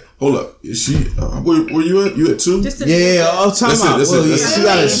 Yeah. Hold up. Is she? Where you at? You at 2? Just a Yeah, oh, time That's it, out. that's it, Well, that's yeah, it. she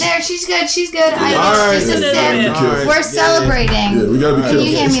got Wait, a there, she's good. She's good. I All right. just a Just a sip. little bit. We're celebrating. Yeah, we gotta be Can you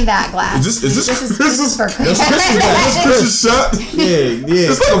careful. hand me that glass? Is this This is for Chris. Chris's shot? Yeah.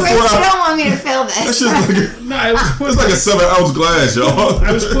 It's like a Chris, 4 you ounce. don't want me to fill That this. shit's like No, I was it's putting like a 7-ounce glass, y'all.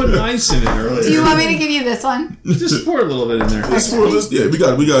 I was putting ice in it earlier. Do you want me to give you this one? Just pour a little bit in there. Yeah, we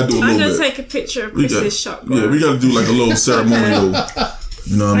gotta do a I'm little gonna bit. take a picture of We got- Chris's shot. Yeah, we gotta do like a little ceremonial.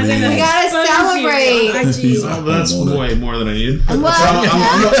 You know what I mean? We gotta celebrate. Oh, that's way more than I need. I'm gonna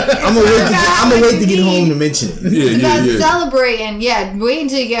wait to get home to mention it. Yeah, That's celebrating. Yeah, wait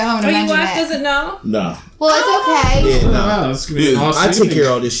until you get home to Oh, your mention wife it. doesn't know? No. Well, it's okay. Yeah, Oh, no. wow, that's gonna be an Yeah, awesome I take evening. care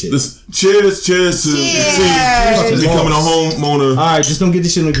of all this shit. Listen, cheers to becoming a homeowner. All right, just don't get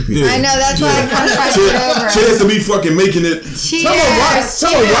this shit on the computer. I know, that's why I'm trying to fight it over. Cheers to me fucking making it. Cheers.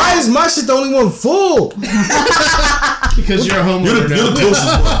 Tell me why is my shit the only one full? Because you're a You're homeowner the now.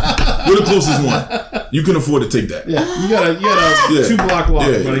 closest one. You're the closest one. You can afford to take that. Yeah, you got a Yeah. 2-block walk,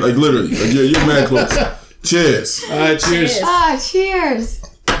 Yeah, buddy. like literally. Like, you're mad close. Cheers. All right, cheers. Ah, cheers.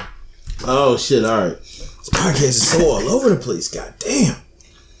 Oh shit! All right, this podcast is so all over the place. God damn.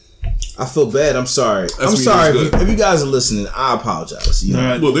 I feel bad. I'm sorry. I'm me, sorry that's good. if you guys are listening. I apologize. You know? All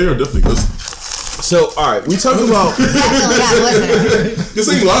right. Well, they are definitely good. So, all right, we talk about. This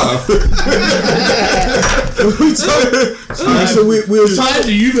ain't live. All right, so we were Tied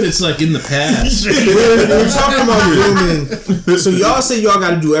to you, but it's like in the past. we're talking about grooming. So y'all say y'all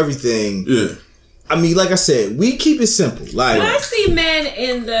got to do everything. Yeah. I mean, like I said, we keep it simple. Like, When I see men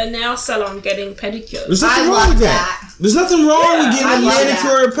in the nail salon getting pedicures, there's nothing I wrong love with that. There's nothing wrong with getting I a love manicure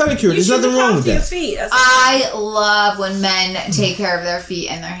or a pedicure. you There's should nothing look wrong with after your that. feet. I love when men take care of their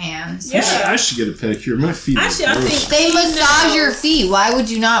feet and their hands. Yeah. I should get a pedicure. My feet. Actually, I think They clean massage nails- your feet. Why would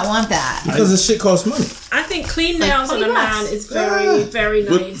you not want that? Because this shit costs money. I think clean Like nails on a $20. man is very, very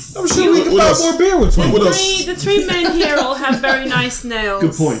nice. I'm sure we can buy more beer with $20. What else? The three men here all have very nice nails.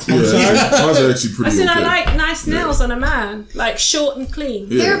 Good point. Yeah, mine's are actually I pretty said okay. I like nice nails on a man, like short and clean.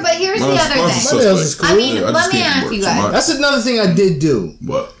 Yeah. But here's the Mine's other are thing. suspect. My nails is cool. I mean, Yeah, I let just me can't ask work you too guys. much. That's another thing I did do.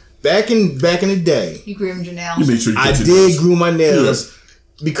 What? Back in the day, You groomed your nails. You make sure you I get your did nails. groom my nails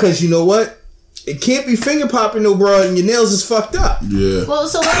because you know what? It can't be finger popping no bro and your nails is fucked up. Yeah. Well,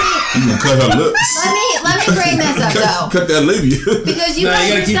 so let You gonna cut her lips. me bring this up though, Cut that labia. because you Nah, you guys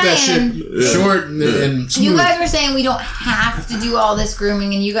gotta were keep that saying shit short and smooth. you guys were saying we don't have to do all this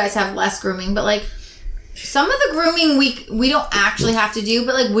grooming, and you guys have less grooming, but like some of the grooming we don't actually have to do.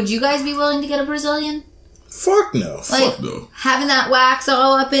 But like, would you guys be willing to get a Brazilian? Fuck no. Like Fuck no. having that wax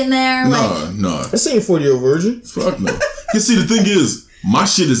all up in there, like Nah. This ain't 40-year-old virgin. Fuck no. Cause see, the thing is, my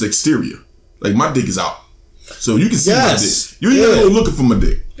shit is exterior. Like my dick is out, so you can see my dick. You ain't never looking for my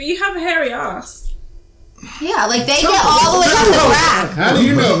dick. But you have a hairy ass. yeah, like they get all the way up the rack. How do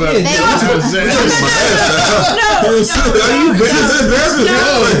you know about They it? go- Are you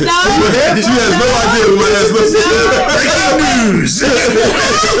No. She has no idea what my ass looks like. Breaking news.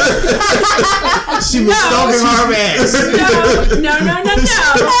 She was stalking her ass.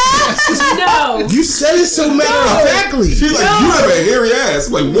 No. You said it so matter of factly. She's like, you have a hairy ass.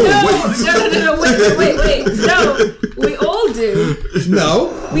 I'm like, whoa, No, wait. No, we all do. No.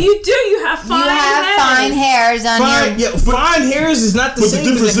 Well, you do. You have fine You have hairs. fine hairs on Fine, your. yeah, fine hairs is not the But the same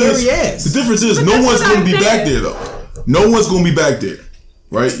difference as a hairy is, ass. the difference is, But no that's one's what going to I'm be back saying. there though. No one's going to be back there,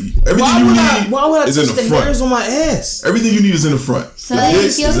 right? Everything Why would I is in touch the the front. hairs on my ass? Everything you need is in the front. So The that you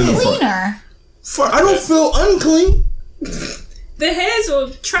dick feel is in the front. cleaner. Fuck, I don't feel unclean. The hairs will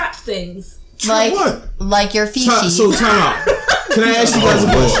trap things. Like, what? like your feces. So time out. Can I ask you guys a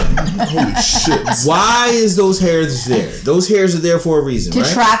question? Holy shit. Why is those hairs there? Those hairs are there for a reason, to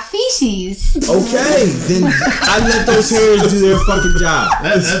right? trap feces. Okay, then I let those hairs do their fucking job.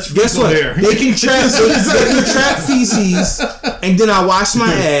 That's Guess fecal what? hair. They can trap feces, and then I wash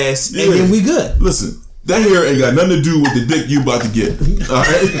my ass, and then we good. Listen, that hair ain't got nothing to do with the dick you about to get. All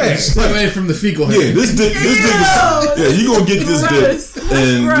right? Stay away from the fecal hair. Yeah, this dick is. Yeah, you gonna get this Gross. dick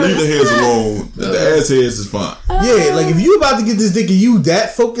and That's leave the hairs alone. The ass hairs is fine. Yeah, like if you about to get this dick and you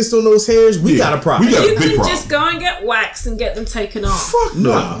that focused on those hairs, we got a problem. We got You a big can problem. just go and get waxed and get them taken off. Fuck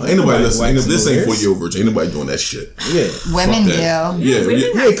no. Ain't nobody listening. waxing This no ain't hairs. 4-year-old virgin. Ain't nobody doing that shit. Yeah, Women Fuck do. that. women Yeah, have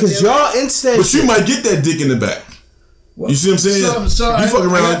yeah, to because do it. y'all instead. but you might get that dick in the back. You see what I'm saying? So you fucking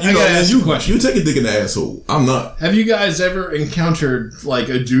around. I gotta ask you a question. You take a dick in the asshole. I'm not. Have you guys ever encountered like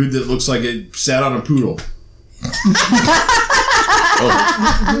a dude that looks like it sat on a poodle?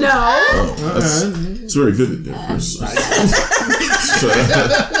 No. It's very vivid there, Chris. So,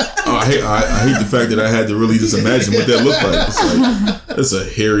 I hate the fact that I had to really just imagine what that looked like. It's like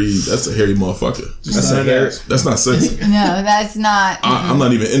that's a hairy motherfucker. That's not sexy. No, that's not. I'm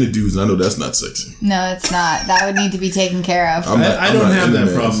not even into dudes, and I know that's not sexy. No, it's not. That would need to be taken care of. I don't have that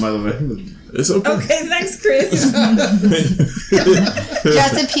into problem, males. by the way. It's okay. Okay, thanks, Chris.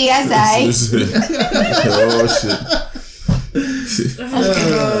 Just a PSA. Oh shit.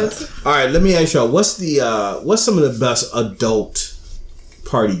 All right, let me ask y'all. What's some of the best adult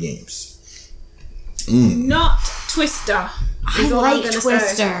party games? Not Twister. I is all I'm like gonna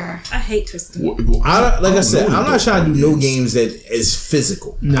Twister. say. I hate Twister. Like I said, I'm not trying to do no games that is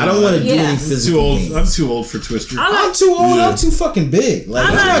physical. I don't want to do any Yeah. physical games. I'm too old for Twister. I'm too old. Yeah. I'm too fucking big. Like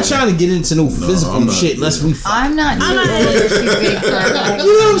I'm not trying to get into no physical I'm not. shit unless we. I'm not too old or too big for it.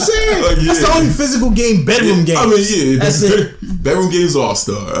 You know what I'm saying? Like, That's the yeah. only physical game, bedroom game. I mean, yeah, That's it. Bedroom games all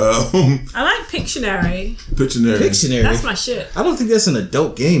star. I like Pictionary. Pictionary. Pictionary. That's my shit. I don't think that's an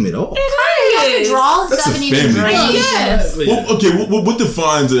adult game at all. It is. Draw That's stuff a and you can family draw. game. Yes. Well, okay, what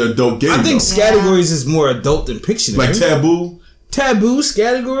defines an adult game? I think though? categories is more adult than Pictionary. Like taboo. Taboo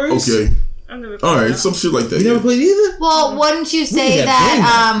categories. Okay, I've never all right, played that. some shit like that. You never yeah. played either. Well, wouldn't you say had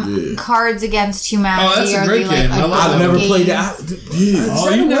that Yeah. Cards Against Humanity Oh, that's a are great the game. I adult love I've never games? played that. Yeah. Is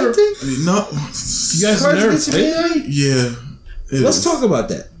that you a never- white thing? No. You guys have Cards never Against played that? Humanity? Yeah. it Let's is. talk about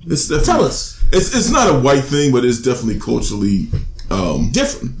that. It's definitely, Tell us. It's not a white thing, but it's definitely culturally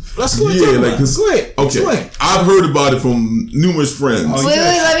different. Let's go Yeah, ahead. like, Go ahead. okay. Explain. I've heard about it from numerous friends. Oh, Wait,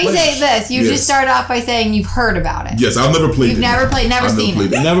 let me say this. You Yes. just start off by saying you've heard about it. Yes, I've never played it. You've never played, never seen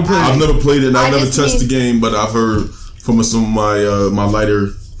it. Never played I've it. never played it, and I've I never just touched the mean- game, but I've heard from some of my lighter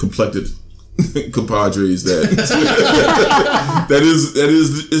complected compadres that that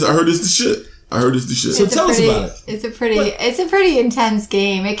is I heard it's the shit. So tell us about it. It's a pretty intense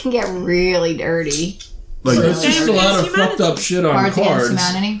game. It can get really dirty. Like, It's just a lot of fucked up shit on Cards Against cards.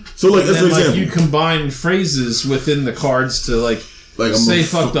 Humanity. so like, And as an then, like, example, you combine phrases within the cards to like Like, I'm say a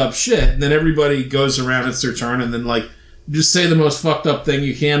fucked up shit, and then everybody goes around. It's their turn, and then like just say the most fucked up thing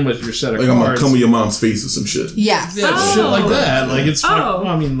you can with your set of like I'm gonna cards. come with your mom's face or some shit. Yes. Yeah, Oh. shit like that. Like it's fucked. Oh.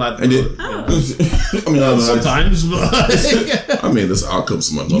 Well, I mean, not And it, Oh. I mean, I don't know. sometimes, but I mean, listen, I'll come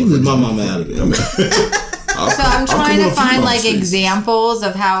some You leave my mama out of it. I mean, So I'm trying to find like examples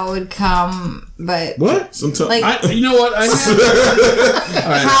of how it would come, but What? sometimes. like you know what? I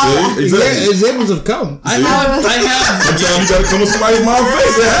have. how. Exactly. Examples have come. I have. Sometimes you gotta come with somebody's mom's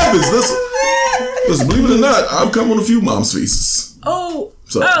face. It happens. Listen, believe it or not, I've come on a few mom's faces. Oh.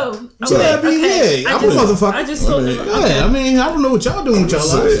 So- Oh. so- Okay. Yeah, I mean, okay. yeah, I'm a motherfucker. I just thought. I mean, Yeah, I mean, I don't know what y'all doing with y'all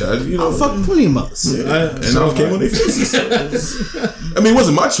lives. You know, I'll fuck plenty of mothers. and I came on their faces. I mean, it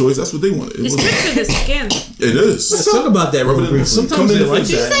wasn't my choice. That's what they wanted. It It's wasn't. good for the skin. It is. Let's talk about that real briefly. Sometimes Come in they the like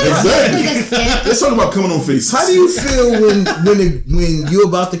face. that. Exactly. Let's talk about coming on faces. How do you feel when you're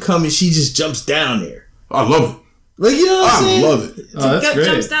about to come and she just jumps down there? I love it. Like, you know what I'm I saying? love it. Oh, that's great.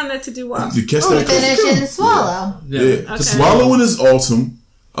 Jumps down there to do what? You catch that? Finish and swallow. Yeah. Yeah. To swallow it is awesome.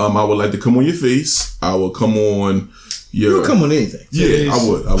 I would like to come on your face. I will come on your. You'll come on anything. Yeah, Titties, I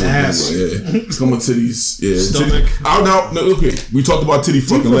would. ass. Yeah. Come on titties. Yeah. Stomach. No, okay. We talked about titty Do you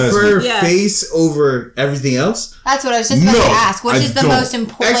fucking last prefer week. Yeah. face over everything else? That's what I was just about No, to ask. Which I is the don't. most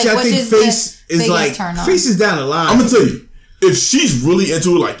important? Actually, Like, I which think is face the is biggest like turn on? face is down the line. I'm gonna tell you, if she's really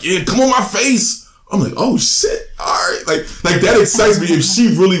into it, like, yeah, come on my face. I'm like, oh shit, all right, like that excites me. If she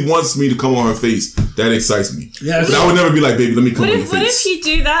really wants me to come on her face, that excites me. Yeah, but I would never be like, baby, let me come What on if your what face. if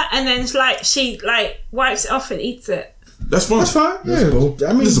you do that and then she wipes it off and eats it? That's fine. That's fine. Yeah.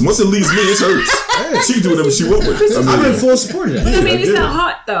 I mean, Listen, once it leaves me, it's hers. She can do whatever she wants with it. I'm in full support of that. I mean, it's yeah. not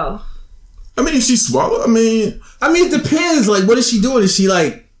hot though. I mean, if she swallow, I mean, it depends. Like, what is she doing? Is she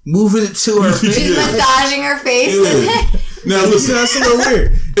like moving it to her face? She's Yeah. massaging her face with Yeah. it. Now You listen, know, that's a little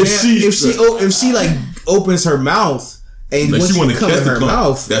weird. If she like opens her mouth and like once she you want to come catch in the her cum.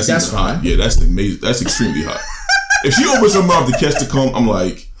 mouth, That's that's even fine. hot. Yeah, that's amazing. That's extremely hot. If she opens her mouth to catch the cum, I'm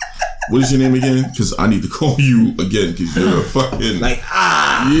like, what is your name again? Because I need to call you again because you're a fucking Like,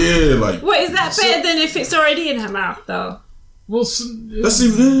 yeah, like What is that better than if it's already in her mouth though? Well, that's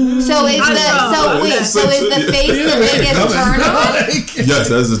even. So is So the face the biggest turn on? Yes,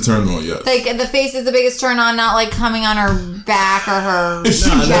 that's a turn on. Yeah. Like the face is the biggest turn on, not like coming on her back or her If she,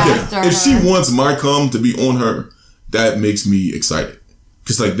 chest or if she her- wants my cum to be on her, that makes me excited.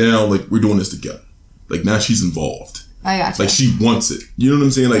 Cause like now, like we're doing this together. Like now she's involved. I got you. Like she wants it. You know what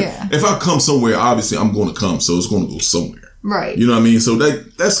I'm saying? Like Yeah. if I come somewhere, obviously I'm going to come, so it's going to go somewhere. Right. You know what I mean? So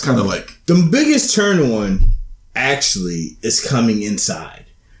that's kind of like the biggest turn on actually is coming inside.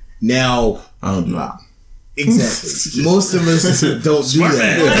 Now, I don't do that. exactly. Most of us don't do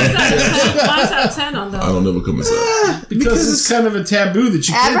that. Why is that turn on I though? don't ever come inside. because it's kind of a taboo that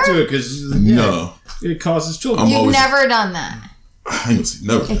you Ever? can't do it because No, it causes children. I'm You've always. never done that. I ain't gonna say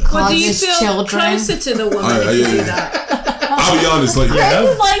never. It Well, do you causes feel children. closer to the woman if you do that? I'll be honest. Like This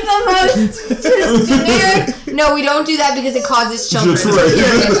is like the most just generic. No, we don't do that because it causes children. That's right. Period.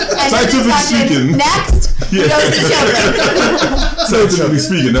 End of Scientific discussion. speaking. Next, we Yeah. don't do children. scientifically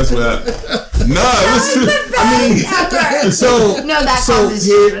speaking, that's what happened. Nah, listen. Ever. So, No, that so causes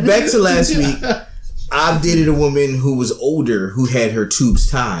here, children. back to last week. I've dated a woman who was older who had her tubes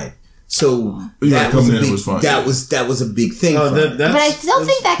tied. So Yeah, that was a coming in big, was fine. that was a big thing for her. But I still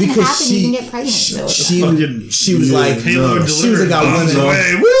think that can Because happen. You can get pregnant. she was Yeah. like, Payload she was like, I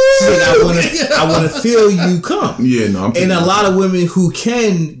want to feel you come. Yeah, no, I'm And a lot of women who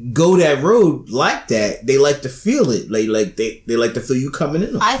can go that road like that, they like to feel it. They like to feel you coming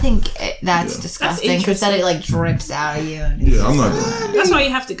in. I think that's disgusting because then it like drips out of you. And Yeah, I'm not doing that. That's why you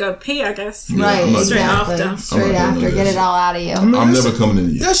have to go pee, I guess. Yeah, right, I'm not Straight doing that. after. Straight I'm not after, doing get this. it all out of you. I'm never coming in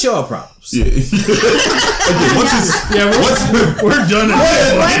yet. That's your problem. jobs. Yeah. We're done.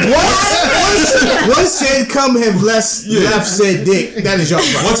 Once said come have left said dick, that is your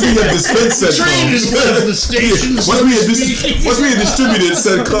problem. Once we have dispense said train has left the station. Once we have distributed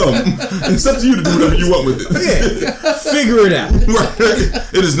said come, it's up to you to do whatever you want with it. Yeah. Figure it out.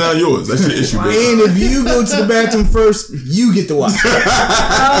 It is now yours. That's your issue, baby. And if you go to the bathroom first, you get the watch.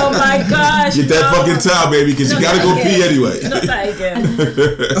 Oh my gosh. Get that fucking towel, baby, because you gotta go pee anyway. Not that again.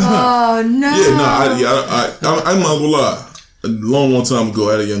 Oh no. Yeah, no, I'm not gonna lie. A long time ago,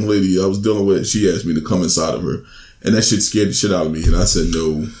 I had a young lady I was dealing with. She asked me to come inside of her, and that shit scared the shit out of me. And I said,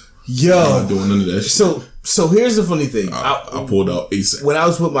 "No, yo, I'm not doing none of that shit." So here's the funny thing. I pulled out ASAP. When I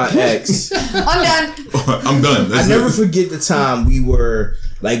was with my ex, I'm done. I'm done. That's I never forget the time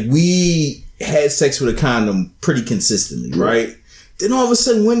we had sex with a condom pretty consistently, right? Then all of a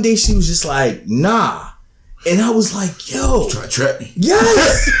sudden, one day she was just like, "Nah." And I was like, yo. Try to trap me.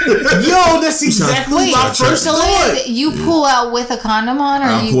 Yes. Yo, that's exactly my first thought. You pull out with a condom on? Or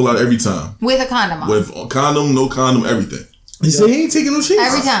I pull out every time. With a condom on? With a condom, no condom, everything. He said he ain't taking no shit.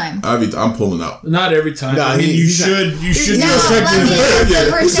 Every time. I'm pulling out. Not every time. Nah, I mean, you should. No, let me get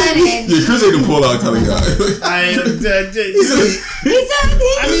the percentage. Yeah, Chris ain't a pull out kind of guy. I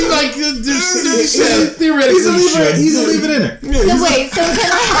mean, like, theoretically, he's a leave it in there. Yeah, so wait, so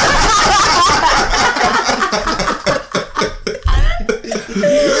can I?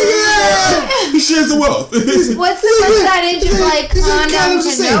 He shares the wealth. What's the percentage of like condom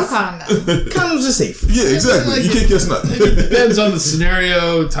to no condom? Condoms are safe. Yeah, exactly. You can't guess nothing. It depends on the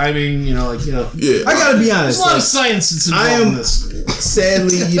scenario, timing. Yeah. I gotta be honest. There's a lot of science that's involved in this.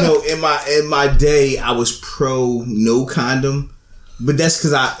 Sadly, in my day, I was pro no condom, but that's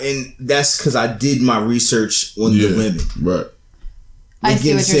because I did my research on the women. Right. I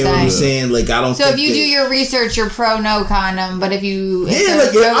see what you're saying. Like, I don't. So if you do your research, you're pro no condom. But if you I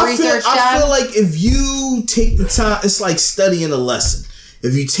feel like if you take the time, it's like studying a lesson.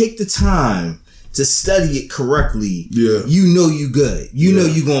 If you take the time to study it correctly, you know you good. You know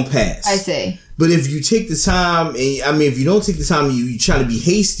you gonna pass. I see. But if you take the time, if you don't take the time, and you try to be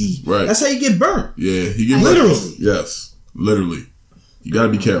hasty. Right. That's how you get burnt. Yeah, you get literally. Yes, literally. You gotta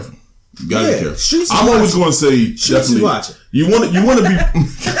be careful. You gotta be careful. I'm always going to say definitely. Watching. You want to be.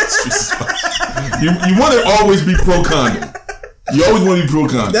 you want to always be pro condom. You always want to be pro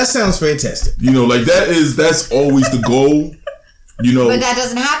condom. That sounds fantastic. Like that's always the goal. But that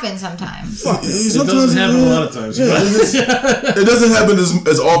doesn't happen sometimes. It doesn't happen a lot of times. It doesn't happen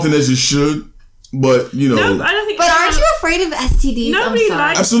as often as it should. But No, I don't think. But aren't you afraid of STDs? Nobody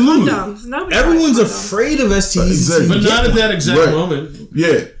likes absolutely. condoms. Everyone's afraid of STDs, exactly. But not at that exact moment.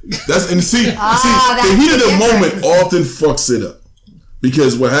 Yeah, the heat of the moment often fucks it up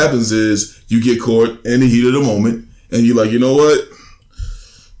because what happens is you get caught in the heat of the moment, and you're like, you know what?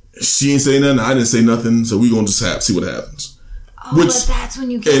 She ain't say nothing. I didn't say nothing. So we gonna just see what happens. But that's when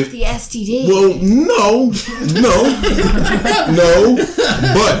you get the STD. Well, no.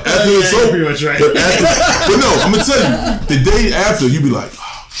 But after it's over, pretty much right. but no, I'm gonna tell you, the day after, you be like,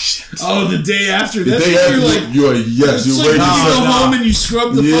 oh shit. Oh, the day after. The day after, you're ready. You go home and you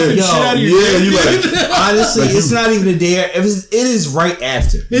scrub the fucking shit out of your dick. You like. Honestly, it's not even a day. It is right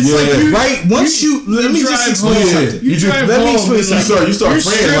after. It's right once you. Let me just explain something. You drive let me home. explain something. You start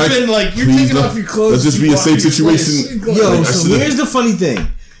praying like you're taking off your clothes. Let's just be a safe situation. Yo, so here's the funny thing.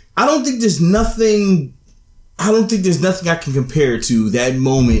 I don't think there's nothing I can compare to that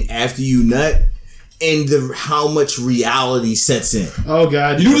moment after you nut and how much reality sets in. Oh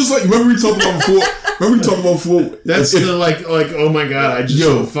God! Just like remember we talked about before. That's oh my God! I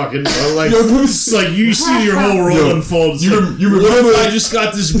just fucking it's like you see your whole world unfold. You remember? I just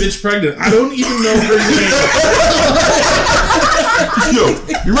got this bitch pregnant. I don't even know her name.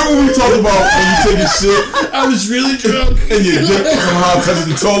 You remember when we talked about when you take a shit? I was really drunk and your dick somehow touches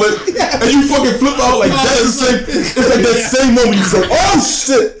the toilet, and you fucking flip out like that's the same. It's like that same moment you say, "Oh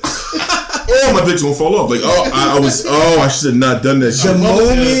shit." Oh, my dick's gonna fall off. Like, I should have not done that shit. The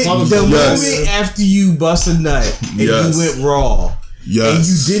moment after you bust a nut and you went raw, and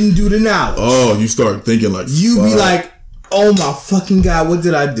you didn't do the knowledge. Oh, you start thinking like, be like, oh my fucking God, what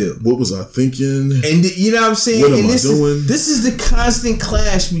did I do? What was I thinking? And you know what I'm saying? What am I doing? This is the constant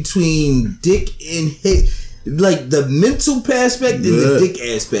clash between dick and head. Like the mental aspect and the dick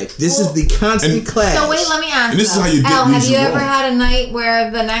aspect. This is the constant clash. So wait, let me ask. And this is how you have you ever had a night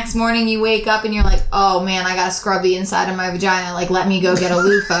where the next morning you wake up and you're like, oh man, I got scrub the inside of my vagina. Like, let me go get a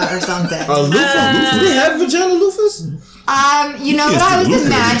loofah or something. A loofah? Do they have vagina loofahs? You know what I was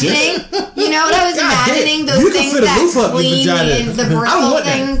imagining? Those things that clean the bristle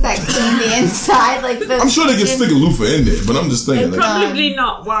things that clean the inside, like the. I'm sure they can stick a loofah in there, but I'm just thinking. It's probably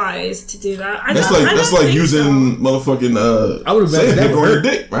not wise to do that. That's like using motherfucking. I would imagine that would hurt.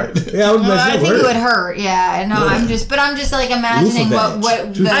 Dick, right? Yeah, I would imagine I think it would hurt. Yeah, no, I'm just like imagining what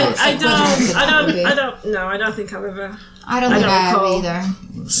the. I don't think I've ever. I don't think I have either.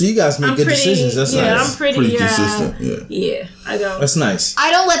 So you guys make good decisions. That's nice. I'm pretty consistent. Yeah, I don't. That's nice. I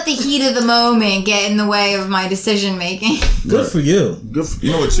don't let the heat of the moment get in the way of my decision making. Good for you. Good for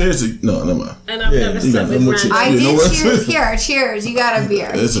you. Know what? Cheers. No, never mind. And I've never slept with men. I did cheers here. Cheers. You got a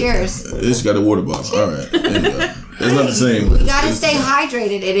beer. Cheers. It's got a water bottle. All right. It's not the same. You gotta stay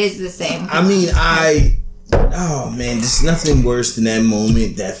hydrated. It is the same. I mean, oh man, there's nothing worse than that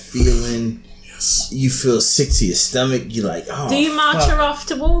moment, that feeling. You feel sick to your stomach. You're like, oh. Do you march her off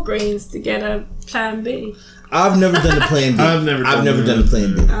to Walgreens to get a Plan B? I've never done the Plan B. I've never done the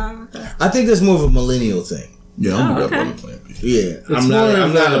Plan B. Okay. I think that's more of a millennial thing. Yeah, I'm not on the Plan B. Yeah, I'm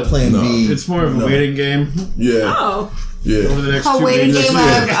not a Plan B. It's more of a waiting game. Yeah. Oh. Yeah. Over the next 2 waiting days. game of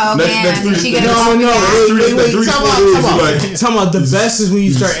wait. Talking about the best is when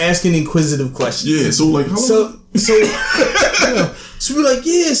you start asking inquisitive questions. Yeah. So like, so we're like,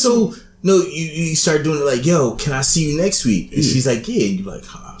 yeah. So no, you start doing it like, yo, can I see you next week? And she's like, yeah. And you're like,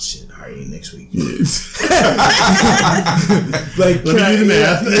 oh shit, all right, next week. Yeah. Like, let me do the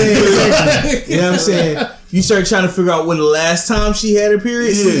math. Yeah. You know what I'm saying? You start trying to figure out when the last time she had her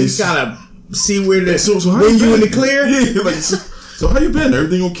period. So you kind of see where when you in the clear. Yeah. Like, so how you been?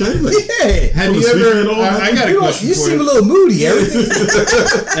 Everything okay? Like, yeah. Have you ever? I got a question. You seem a little moody. Everything.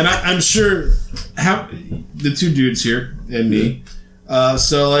 And I'm sure the two dudes here and me.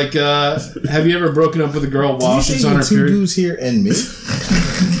 So like, have you ever broken up with a girl while she's on her period? Two dudes here and me.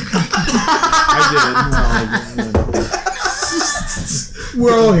 I did.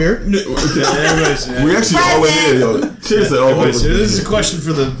 We're all here. Okay. We actually all in here, yo. Cheers to all of us. This is a question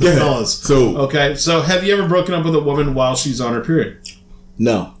for the fellas. So have you ever broken up with a woman while she's on her period?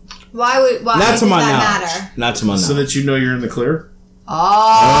 No. Why not to my that knowledge. matter? Not to my knowledge. So that you know you're in the clear? That's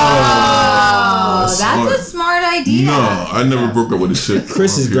a smart idea. No, I never broke up with a chick.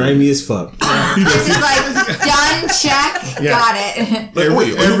 Chris is grimy as fuck. Chris is like, done, check, got it. Like,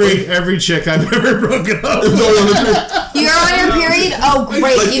 every chick I've ever broken up. You're on your period? Oh,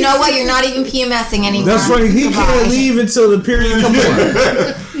 great. Like, you know what? You're not even PMSing anymore. That's right. He can't leave until the period comes on.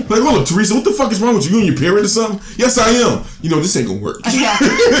 Like, hold up, Teresa, what the fuck is wrong with you? You on your period or something? Yes, I am. You know, this ain't gonna work. Yeah.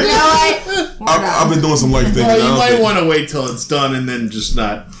 You know what? I've been doing some life thinking. Well, you might want to wait till it's done and then just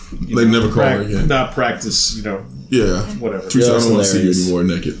not. Never call her again. Not practice, Yeah. Whatever. Teresa, I don't want to see you anymore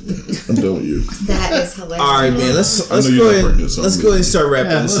naked. I'm done with you. That is hilarious. All right, man. Let's go ahead and start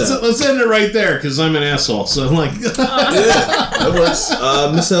wrapping this up. Let's end it right there because I'm an asshole. So I'm like, yeah, that works.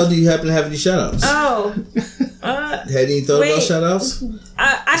 Miss L, do you happen to have any shout-outs? Oh. Had any thought about shout-outs?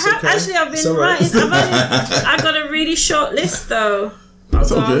 I have okay. Actually, I've been writing. I got a really short list though.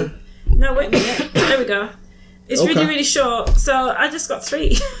 That's okay. No, wait a minute. There we go. It's really, really short. So I just got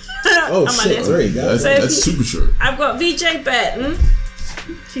 3. Oh, shit. 3. That's super short. I've got VJ Burton.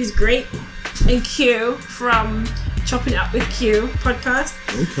 She's great. And Q from Chopping Up with Q podcast.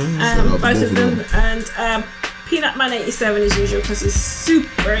 Okay. Both of them. And Peanut Man 87 as usual because he's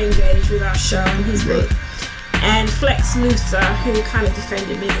super engaged with our show and he's great. And Flex Luther, who kind of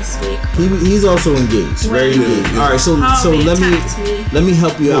defended me this week. He's also engaged, very engaged. All right, so let me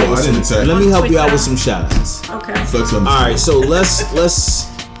help you out with some. Let me help you out with some shout-outs. Okay. All right, so let's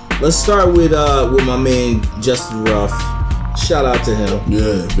start with my man Justin Ruff. Shout out to him.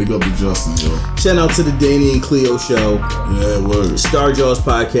 Yeah, big up to Justin, yo. Shout out to the Danny and Cleo show. Yeah, word. Star Jaws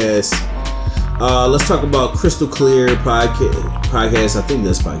podcast. Let's talk about Crystal Clear podcast. I think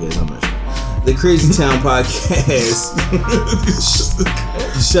that's podcast. I'm not sure. The Crazy Town podcast.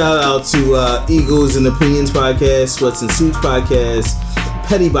 Shout out to Eagles and Opinions podcast, Sweats and Suits podcast,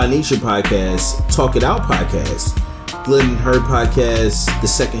 Petty by Nature podcast, Talk It Out podcast, Glenn and Herd podcast, The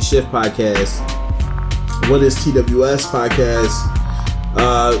Second Shift podcast, What is TWS podcast.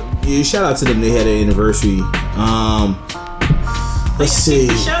 Shout out to them. They had an anniversary. Let's see.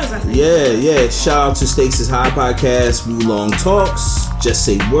 Yeah. Shout out to Stakes is High podcast, Woo Long Talks, Just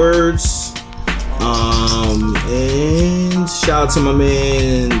Say Words. And shout out to my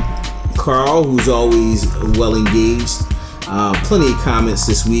man Carl, who's always well engaged. Plenty of comments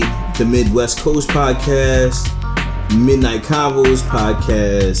this week. The Midwest Coast podcast, Midnight Convos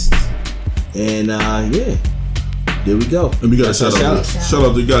podcast, and there we go. And we got to shout out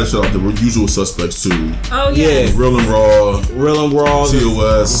the usual suspects too. Oh yeah. Real and Raw,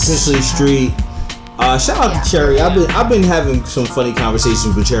 TOS, Officially Street. Shout out to Cherry. I've been having some funny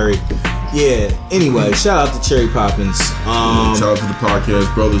conversations with Cherry. Yeah. Anyway, shout out to Cherry Poppins. Shout out to the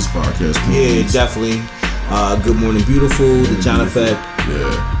Podcast Brothers podcast. Yeah, definitely. Good Morning Beautiful, the John Effect.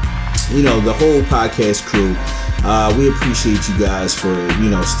 Yeah. You know, the whole podcast crew. We appreciate you guys for,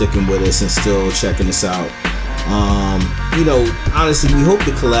 sticking with us and still checking us out. Honestly, we hope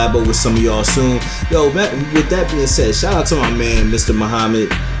to collabo with some of y'all soon. Yo, with that being said, shout out to my man, Mr. Muhammad,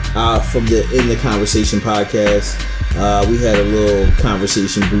 from the In the Conversation podcast. We had a little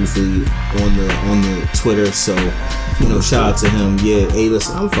conversation briefly on the Twitter, so shout out to him. Yeah, hey,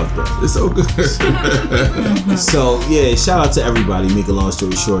 listen, I'm fucked up. It's so good. So yeah, shout out to everybody. Make a long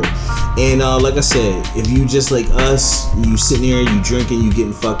story short, and like I said, if you just like us, you sitting here, you drinking, you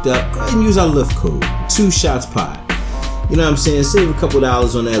getting fucked up, go ahead and use our Lyft code 2 Shots Pod. You know what I'm saying? Save a couple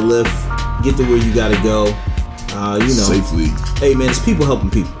dollars on that Lyft. Get to where you gotta go. Safely. Hey man, it's people helping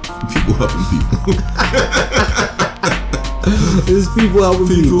people. People helping people. It's people helping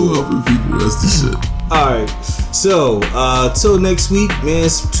people. People helping people. That's the shit. Alright, so till next week, man,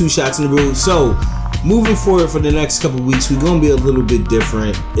 it's 2 Shots in the Brew. So moving forward for the next couple weeks, we're gonna be a little bit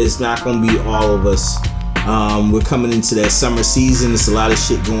different. It's not gonna be all of us. We're coming into that summer season. It's a lot of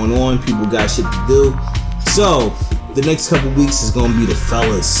shit going on. People got shit to do. So the next couple weeks is gonna be the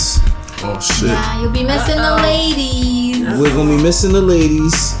fellas. Oh shit. Yeah, you'll be missing the ladies. We're gonna be missing the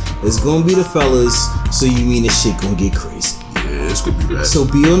ladies. It's gonna be the fellas. So you mean this shit gonna get crazy. Yeah, it's gonna be bad. So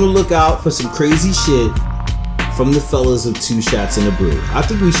be on the lookout for some crazy shit from the fellas of 2 Shots in the Brew. I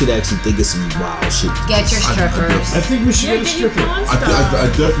think we should actually think of some wild shit. Get your strippers. I think we should get a stripper. I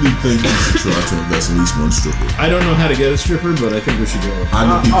definitely think we should try to invest in at least one stripper. I don't know how to get a stripper, but I think we should go. I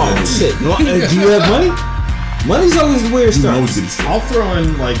know people that do. Shit. No, do you have money? Money's always the weird You can stuff. always get a stripper. I'll throw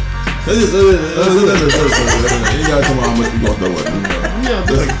in like You gotta tell me how much we gonna throw at.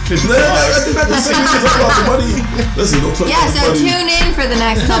 like $50. Listen, don't talk Yeah, so about money. tune in for the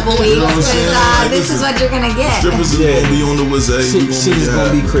next couple weeks know what I'm saying? because this Listen, is what you're gonna get. Strippers is gonna be on the wizard. Shit is gonna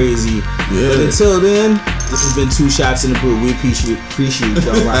be crazy. Yeah. But until then, this has been 2 Shots in the Brew. We appreciate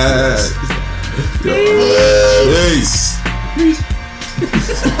y'all rocking with us. Peace.